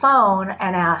up the phone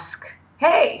and ask,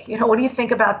 hey, what do you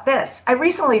think about this? I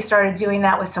recently started doing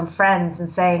that with some friends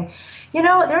and saying,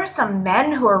 there are some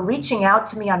men who are reaching out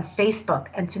to me on Facebook.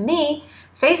 And to me,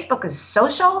 Facebook is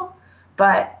social,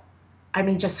 but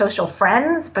just social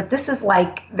friends, but this is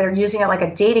like they're using it like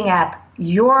a dating app.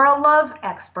 You're a love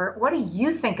expert. What do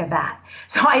you think of that?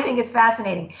 So I think it's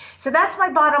fascinating. So that's my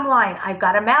bottom line. I've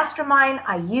got a mastermind.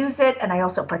 I use it, and I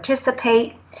also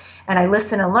participate, and I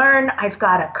listen and learn. I've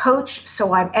got a coach,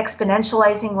 so I'm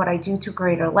exponentializing what I do to a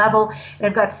greater level. And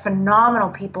I've got phenomenal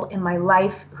people in my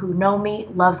life who know me,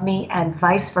 love me, and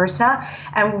vice versa.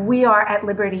 And we are at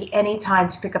liberty anytime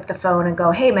to pick up the phone and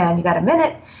go, hey, man, you got a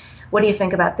minute? What do you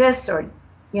think about this? Or,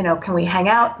 can we hang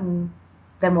out? And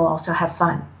then we'll also have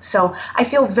fun. So I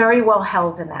feel very well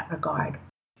held in that regard.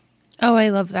 Oh, I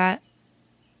love that.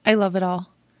 I love it all.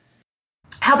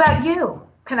 How about you?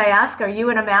 Can I ask, are you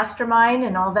in a mastermind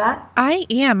and all that? I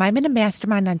am. I'm in a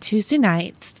mastermind on Tuesday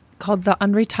nights called The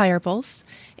Unretirables.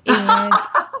 And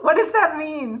what does that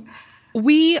mean?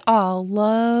 We all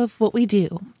love what we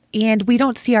do, and we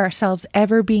don't see ourselves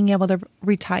ever being able to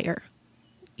retire.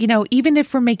 even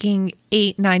if we're making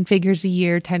 8, 9 figures a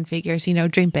year, 10 figures,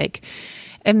 dream big.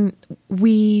 And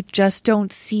we just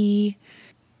don't see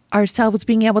ourselves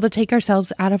being able to take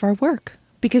ourselves out of our work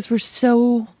because we're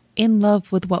so in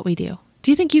love with what we do.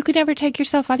 Do you think you could ever take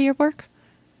yourself out of your work?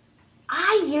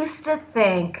 I used to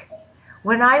think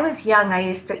when I was young, I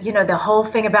used to, the whole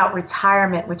thing about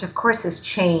retirement, which of course has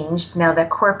changed now that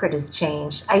corporate has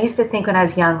changed. I used to think when I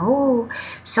was young, oh,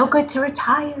 so good to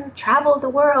retire, travel the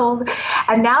world.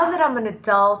 And now that I'm an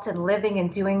adult and living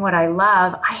and doing what I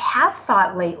love, I have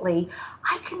thought lately,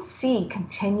 I can see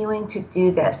continuing to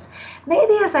do this.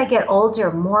 Maybe as I get older,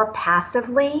 more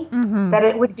passively, that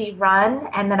it would be run,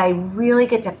 and then I really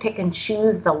get to pick and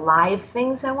choose the live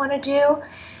things I want to do.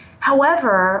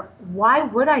 However, why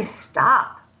would I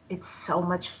stop? It's so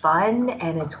much fun,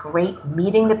 and it's great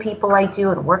meeting the people I do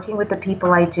and working with the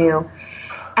people I do.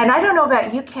 And I don't know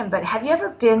about you, Kim, but have you ever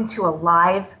been to a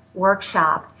live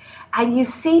workshop and you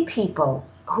see people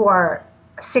who are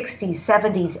 60s,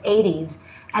 70s, 80s,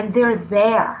 and they're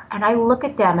there, and I look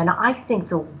at them and I think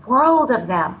the world of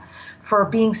them for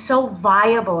being so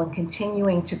viable and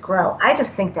continuing to grow. I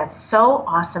just think that's so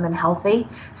awesome and healthy.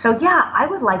 So yeah, I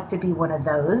would like to be one of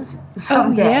those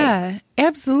someday. Oh yeah,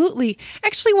 absolutely.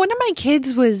 Actually, one of my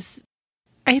kids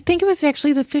I think it was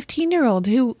actually the 15-year-old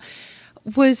who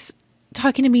was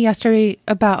talking to me yesterday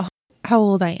about how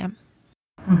old I am.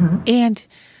 And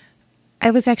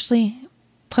I was actually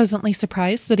pleasantly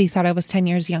surprised that he thought I was 10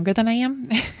 years younger than I am.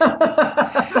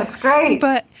 That's great.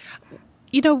 But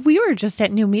we were just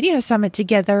at New Media Summit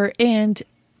together, and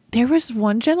there was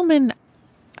one gentleman,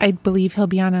 I believe he'll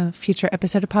be on a future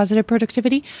episode of Positive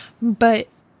Productivity, but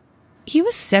he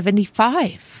was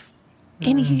 75,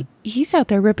 and he's out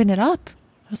there ripping it up.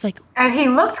 I was like... And he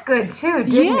looked good too,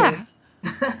 didn't he?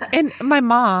 And my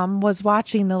mom was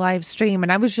watching the live stream,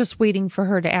 and I was just waiting for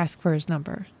her to ask for his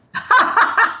number.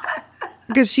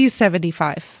 Because she's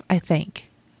 75, I think.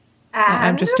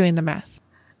 I'm just doing the math.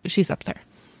 She's up there.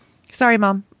 Sorry,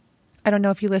 Mom. I don't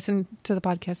know if you listen to the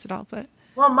podcast at all, but...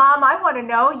 Well, Mom, I want to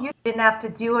know. You didn't have to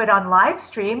do it on live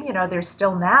stream. There's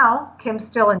still now. Kim's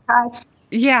still in touch.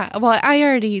 Yeah, well, I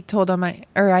already told him, I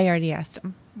already asked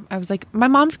him. I was like, my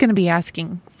mom's going to be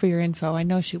asking for your info. I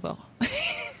know she will.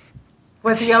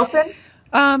 Was he open?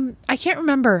 I can't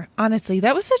remember, honestly.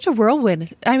 That was such a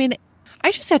whirlwind. I mean,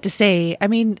 I just have to say,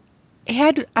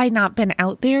 had I not been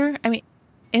out there,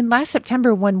 in last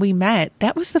September when we met,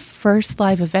 that was the first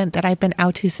live event that I've been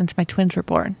out to since my twins were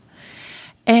born.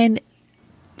 And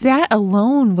that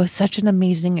alone was such an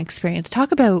amazing experience.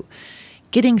 Talk about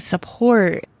getting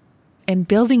support and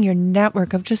building your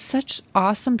network of just such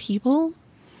awesome people.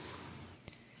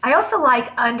 I also like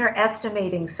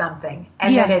underestimating something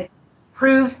and then it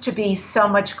proves to be so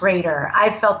much greater. I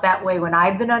felt that way when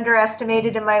I've been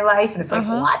underestimated in my life, and it's like,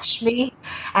 watch me.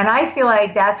 And I feel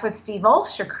like that's what Steve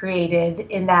Olsher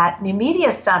created in that New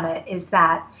Media Summit, is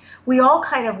that we all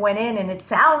kind of went in, and it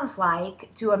sounds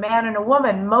like to a man and a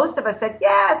woman, most of us said,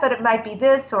 yeah, I thought it might be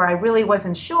this, or I really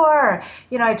wasn't sure,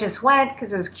 or, I just went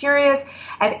because I was curious.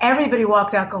 And everybody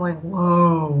walked out going,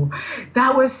 whoa,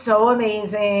 that was so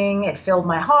amazing. It filled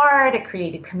my heart. It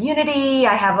created community.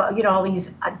 I have, all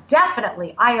these,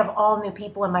 definitely, I have all new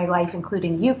people in my life,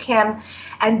 including you, Kim.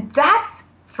 And that's,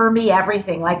 for me,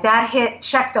 everything. Like that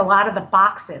checked a lot of the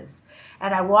boxes.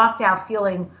 And I walked out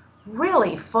feeling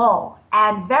really full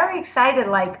and very excited,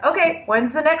 like, okay,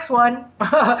 when's the next one?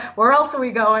 Where else are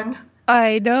we going?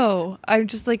 I know. I'm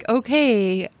just like,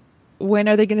 okay, when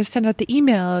are they going to send out the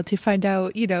email to find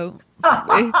out, to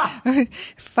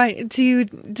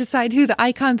decide who the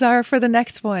icons are for the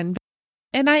next one?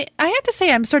 And I have to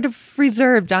say, I'm sort of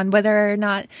reserved on whether or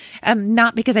not,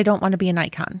 not because I don't want to be an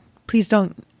icon. Please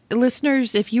don't.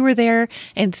 Listeners, if you were there,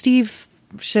 and Steve,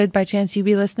 should by chance you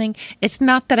be listening, it's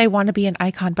not that I want to be an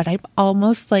icon, but I'd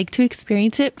almost like to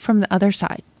experience it from the other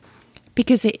side,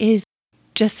 because it is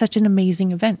just such an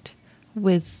amazing event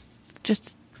with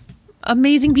just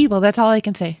amazing people. That's all I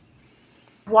can say.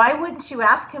 Why wouldn't you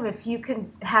ask him if you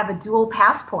can have a dual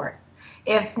passport?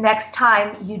 If next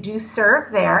time you do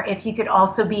serve there, if you could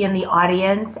also be in the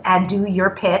audience and do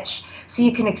your pitch so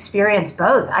you can experience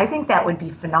both. I think that would be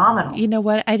phenomenal. You know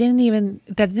what? That didn't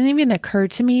even occur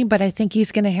to me, but I think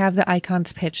he's going to have the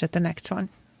icons pitch at the next one.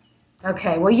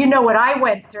 Okay. Well, you know what I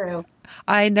went through.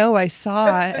 I know, I saw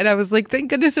it, and I was like,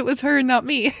 thank goodness it was her and not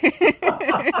me.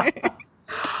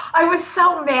 I was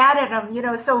so mad at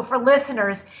him, So for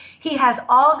listeners, he has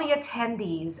all the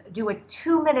attendees do a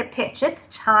 2-minute pitch. It's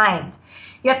timed.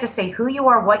 You have to say who you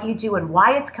are, what you do, and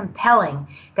why it's compelling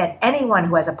that anyone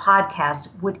who has a podcast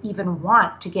would even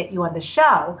want to get you on the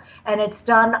show. And it's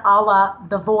done a la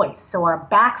The Voice. So our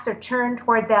backs are turned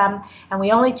toward them, and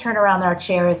we only turn around our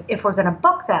chairs if we're going to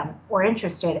book them or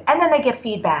interested. And then they get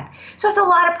feedback. So it's a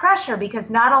lot of pressure because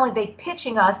not only are they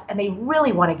pitching us and they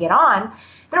really want to get on,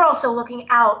 they're also looking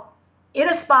out in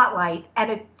a spotlight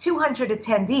at 200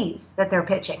 attendees that they're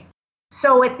pitching.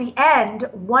 So at the end,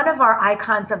 one of our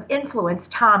icons of influence,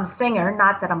 Tom Singer,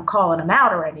 not that I'm calling him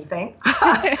out or anything,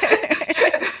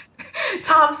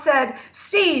 Tom said,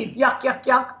 Steve, yuck, yuck,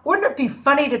 yuck, wouldn't it be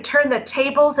funny to turn the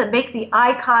tables and make the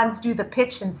icons do the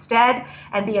pitch instead,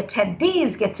 and the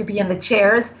attendees get to be in the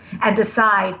chairs and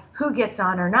decide who gets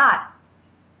on or not?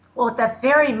 Well, at that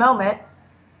very moment,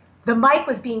 the mic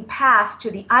was being passed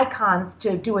to the icons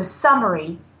to do a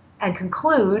summary and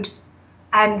conclude,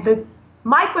 and the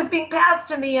mic was being passed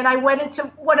to me, and I went into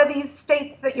one of these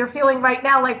states that you're feeling right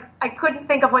now, like I couldn't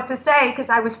think of what to say because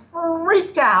I was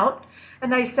freaked out.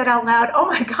 And I said out loud, oh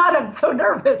my God, I'm so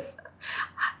nervous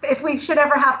if we should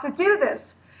ever have to do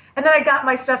this. And then I got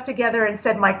my stuff together and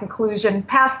said my conclusion,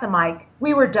 passed the mic.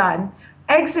 We were done,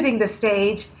 exiting the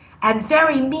stage, and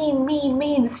very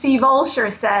mean Steve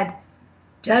Olsher said,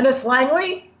 Dennis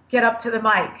Langley, get up to the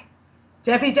mic.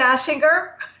 Debbie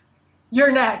Dashinger,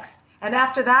 you're next. And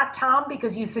after that, Tom,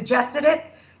 because you suggested it,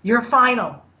 you're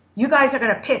final. You guys are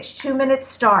going to pitch 2 minutes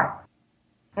start.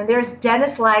 And there's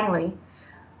Dennis Langley,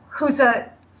 who's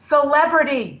a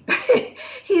celebrity.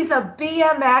 He's a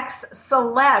BMX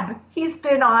celeb. He's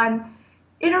been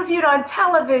interviewed on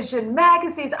television,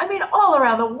 magazines, all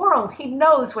around the world. He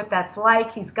knows what that's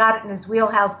like. He's got it in his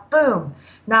wheelhouse. Boom,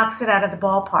 knocks it out of the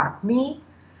ballpark. Me,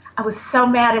 I was so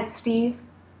mad at Steve.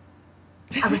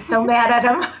 I was so mad at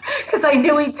him because I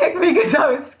knew he picked me because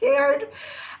I was scared.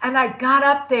 And I got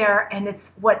up there, and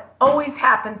it's what always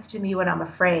happens to me when I'm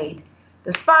afraid.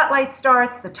 The spotlight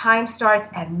starts, the time starts,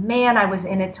 and man, I was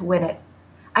in it to win it.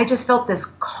 I just felt this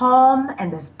calm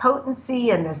and this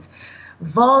potency and this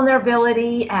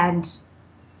vulnerability and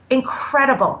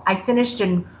incredible. I finished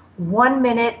in 1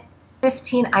 minute,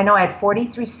 15. I know I had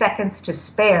 43 seconds to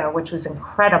spare, which was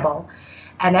incredible.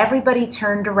 And everybody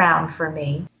turned around for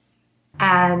me.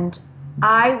 And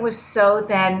I was so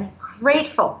then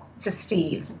grateful to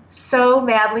Steve, so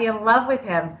madly in love with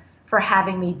him for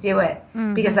having me do it,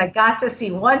 because I got to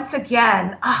see once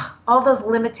again, all those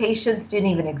limitations didn't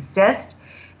even exist.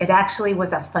 It actually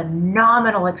was a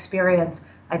phenomenal experience.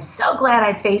 I'm so glad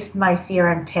I faced my fear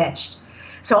and pitched.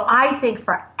 So I think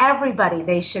for everybody,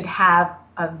 they should have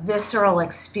a visceral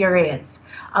experience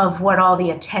of what all the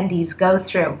attendees go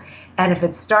through. And if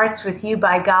it starts with you,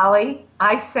 by golly,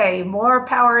 I say more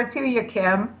power to you,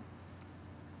 Kim.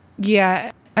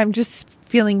 Yeah, I'm just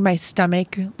feeling my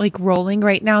stomach like rolling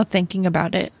right now thinking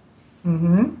about it.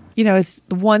 Mm-hmm. It's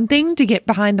one thing to get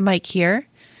behind the mic here,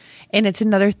 and it's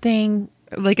another thing,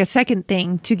 like a second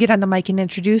thing, to get on the mic and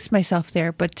introduce myself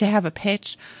there, but to have a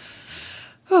pitch.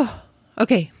 Oh,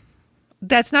 okay.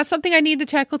 That's not something I need to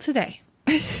tackle today.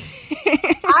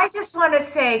 I just want to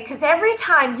say, because every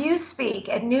time you speak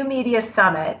at New Media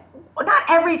Summit, well, not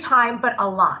every time, but a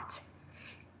lot,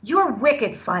 you're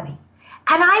wicked funny.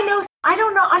 And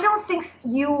I don't think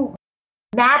you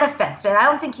manifest it. I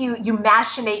don't think you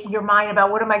machinate in your mind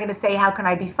about what am I going to say, how can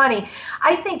I be funny.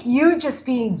 I think you just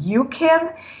being you, Kim,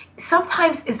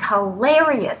 sometimes is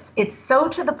hilarious. It's so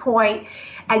to the point,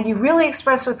 and you really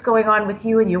express what's going on with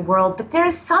you in your world, but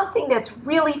there's something that's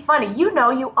really funny.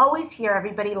 You always hear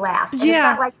everybody laugh. And It's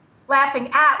not like laughing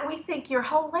at, we think you're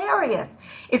hilarious.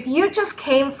 If you just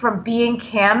came from being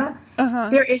Kim,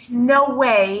 there is no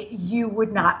way you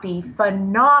would not be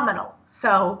phenomenal.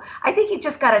 So I think you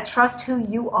just got to trust who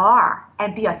you are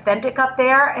and be authentic up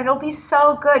there, and it'll be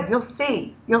so good. You'll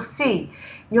see.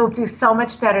 You'll do so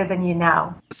much better than you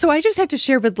know. So I just have to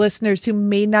share with listeners who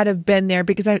may not have been there,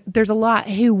 because there's a lot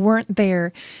who weren't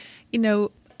there.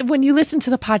 When you listen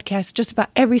to the podcast, just about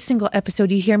every single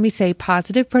episode, you hear me say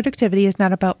positive productivity is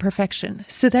not about perfection.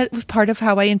 So that was part of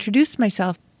how I introduced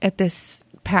myself at this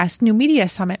past New Media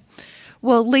Summit.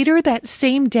 Well, later that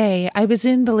same day, I was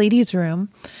in the ladies' room,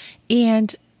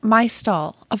 and my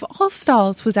stall, of all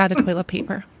stalls, was out of toilet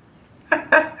paper.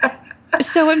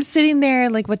 So I'm sitting there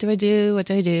like, what do I do? What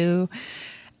do I do?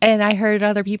 And I heard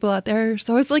other people out there.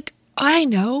 So I was like, I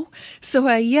know. So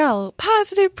I yell,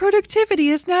 positive productivity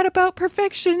is not about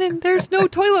perfection, and there's no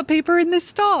toilet paper in this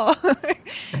stall.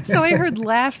 So I heard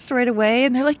laughs right away,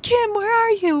 and they're like, Kim, where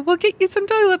are you? We'll get you some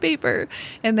toilet paper.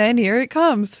 And then here it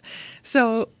comes.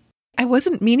 So I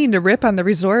wasn't meaning to rip on the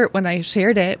resort when I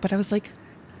shared it, but I was like,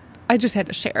 I just had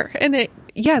to share. And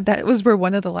that was where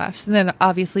one of the laughs. And then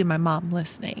obviously my mom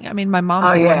listening. I mean, my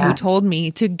mom's the one who told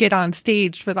me to get on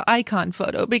stage for the icon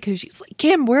photo because she's like,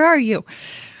 Kim, where are you?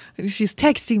 And she's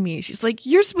texting me. She's like,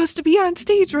 you're supposed to be on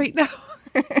stage right now.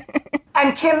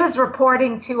 And Kim is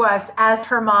reporting to us as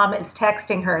her mom is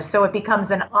texting her. So it becomes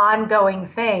an ongoing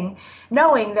thing,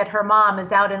 knowing that her mom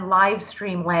is out in live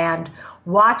stream land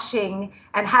watching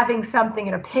and having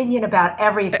an opinion about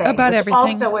everything. Which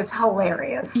also is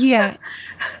hilarious. Yeah.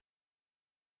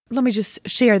 Let me just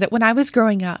share that when I was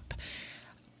growing up,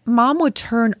 Mom would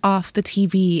turn off the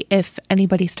TV if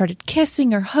anybody started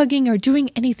kissing or hugging or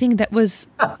doing anything that was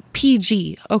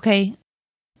PG, okay?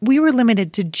 We were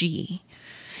limited to G.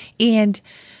 And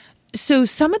so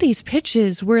some of these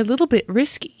pitches were a little bit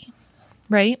risky,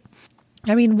 right?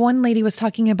 I mean, one lady was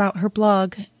talking about her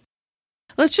blog.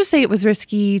 Let's just say it was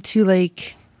risky to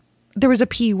there was a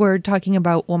P word talking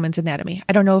about woman's anatomy.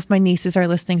 I don't know if my nieces are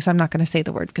listening, so I'm not going to say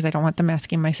the word because I don't want them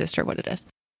asking my sister what it is.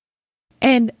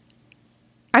 And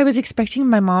I was expecting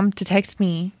my mom to text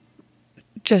me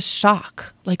just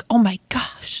shock, like, oh my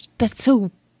gosh, that's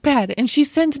so bad. And she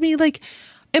sends me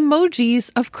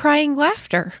emojis of crying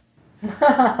laughter.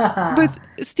 But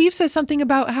Steve says something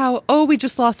about how, we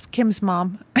just lost Kim's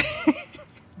mom.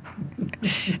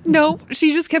 No,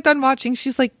 she just kept on watching.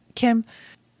 She's like, Kim,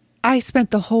 I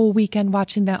spent the whole weekend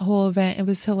watching that whole event. It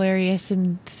was hilarious.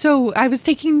 And so I was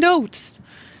taking notes.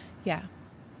 Yeah.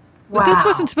 Wow. But this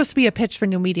wasn't supposed to be a pitch for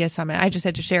New Media Summit. I just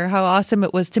had to share how awesome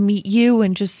it was to meet you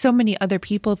and just so many other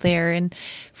people there. And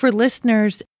for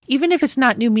listeners, even if it's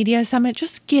not New Media Summit,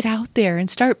 just get out there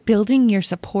and start building your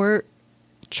support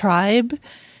tribe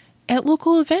at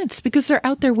local events because they're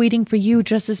out there waiting for you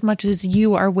just as much as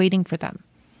you are waiting for them.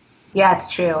 Yeah, it's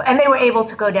true. And they were able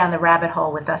to go down the rabbit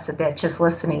hole with us a bit, just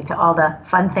listening to all the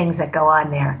fun things that go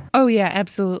on there. Oh, yeah,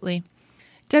 absolutely.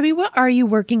 Debbie, what are you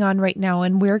working on right now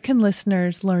and where can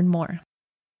listeners learn more?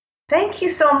 Thank you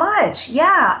so much.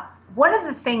 Yeah, one of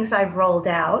the things I've rolled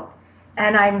out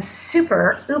and I'm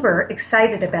uber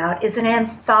excited about is an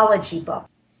anthology book.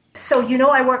 So,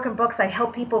 I work in books. I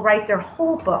help people write their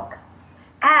whole book.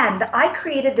 And I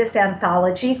created this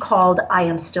anthology called I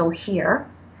Am Still Here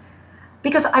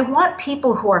because I want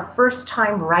people who are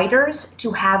first-time writers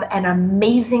to have an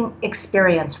amazing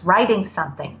experience writing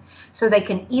something. So they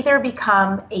can either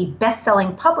become a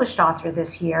best-selling published author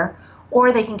this year,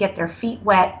 or they can get their feet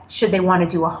wet should they want to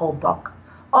do a whole book.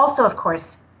 Also, of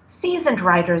course, seasoned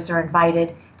writers are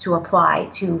invited to apply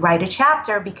to write a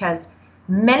chapter because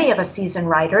many of us seasoned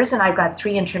writers, and I've got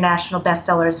 3 international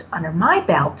bestsellers under my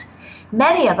belt,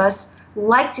 many of us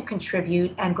like to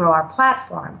contribute and grow our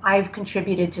platform. I've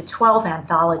contributed to 12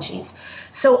 anthologies.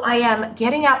 So I am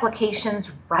getting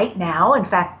applications right now. In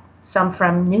fact, some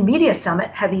from New Media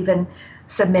Summit have even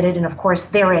submitted, and of course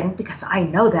they're in because I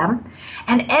know them.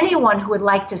 And anyone who would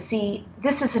like to see,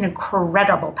 this is an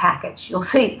incredible package. You'll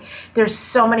see there's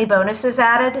so many bonuses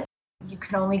added. You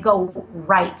can only go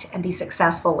right and be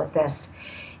successful with this.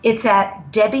 It's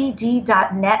at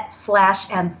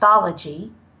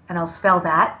debbied.net/anthology, and I'll spell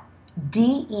that,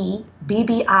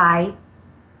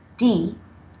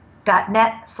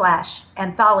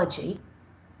 DEBBID.net/anthology.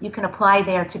 You can apply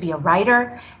there to be a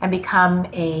writer and become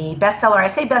a bestseller. I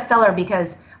say bestseller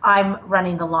because I'm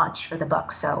running the launch for the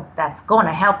book, so that's going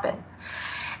to happen.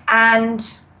 And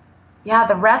yeah,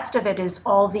 the rest of it is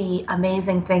all the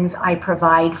amazing things I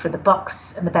provide for the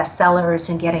books and the bestsellers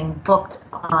and getting booked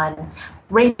on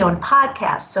radio and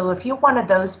podcasts. So if you're one of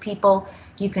those people,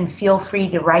 you can feel free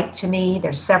to write to me.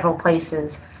 There's several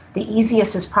places. The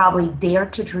easiest is probably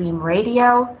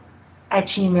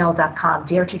daretodreamradio@gmail.com,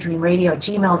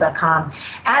 daretodreamradio@gmail.com.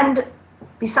 And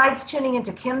besides tuning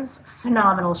into Kim's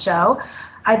phenomenal show,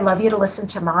 I'd love you to listen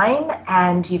to mine,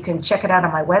 and you can check it out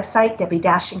on my website,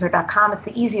 debbie-dashinger.com. It's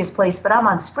the easiest place, but I'm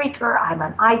on Spreaker, I'm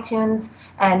on iTunes,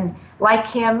 and like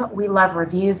Kim, we love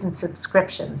reviews and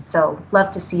subscriptions, so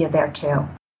love to see you there too.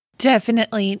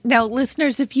 Definitely. Now,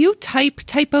 listeners, if you type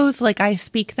typos like I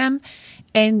speak them,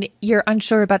 and you're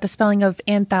unsure about the spelling of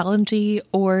anthology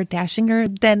or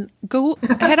Dashinger, then go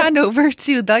head on over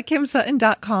to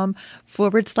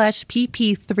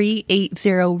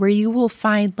thekimsutton.com/pp380, where you will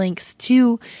find links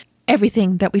to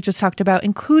everything that we just talked about,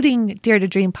 including Dare to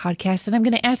Dream podcast. And I'm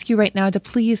going to ask you right now to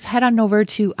please head on over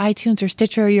to iTunes or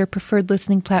Stitcher, your preferred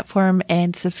listening platform,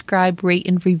 and subscribe, rate,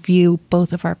 and review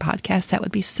both of our podcasts. That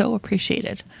would be so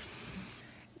appreciated.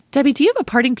 Debbie, do you have a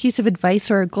parting piece of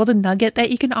advice or a golden nugget that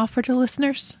you can offer to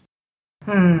listeners?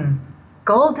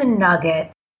 Golden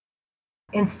nugget.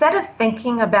 Instead of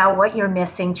thinking about what you're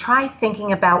missing, try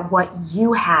thinking about what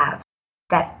you have.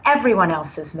 that everyone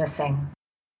else is missing.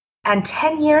 And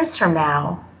 10 years from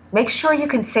now, make sure you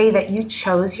can say that you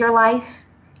chose your life.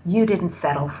 You didn't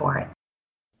settle for it.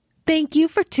 Thank you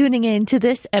for tuning in to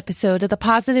this episode of the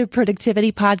Positive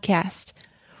Productivity Podcast.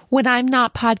 When I'm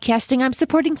not podcasting, I'm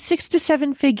supporting 6 to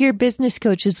 7 figure business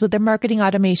coaches with their marketing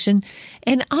automation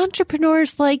and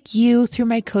entrepreneurs like you through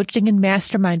my coaching and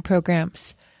mastermind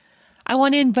programs. I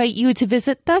want to invite you to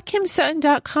visit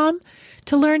thekimsutton.com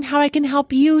to learn how I can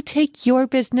help you take your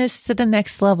business to the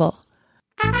next level.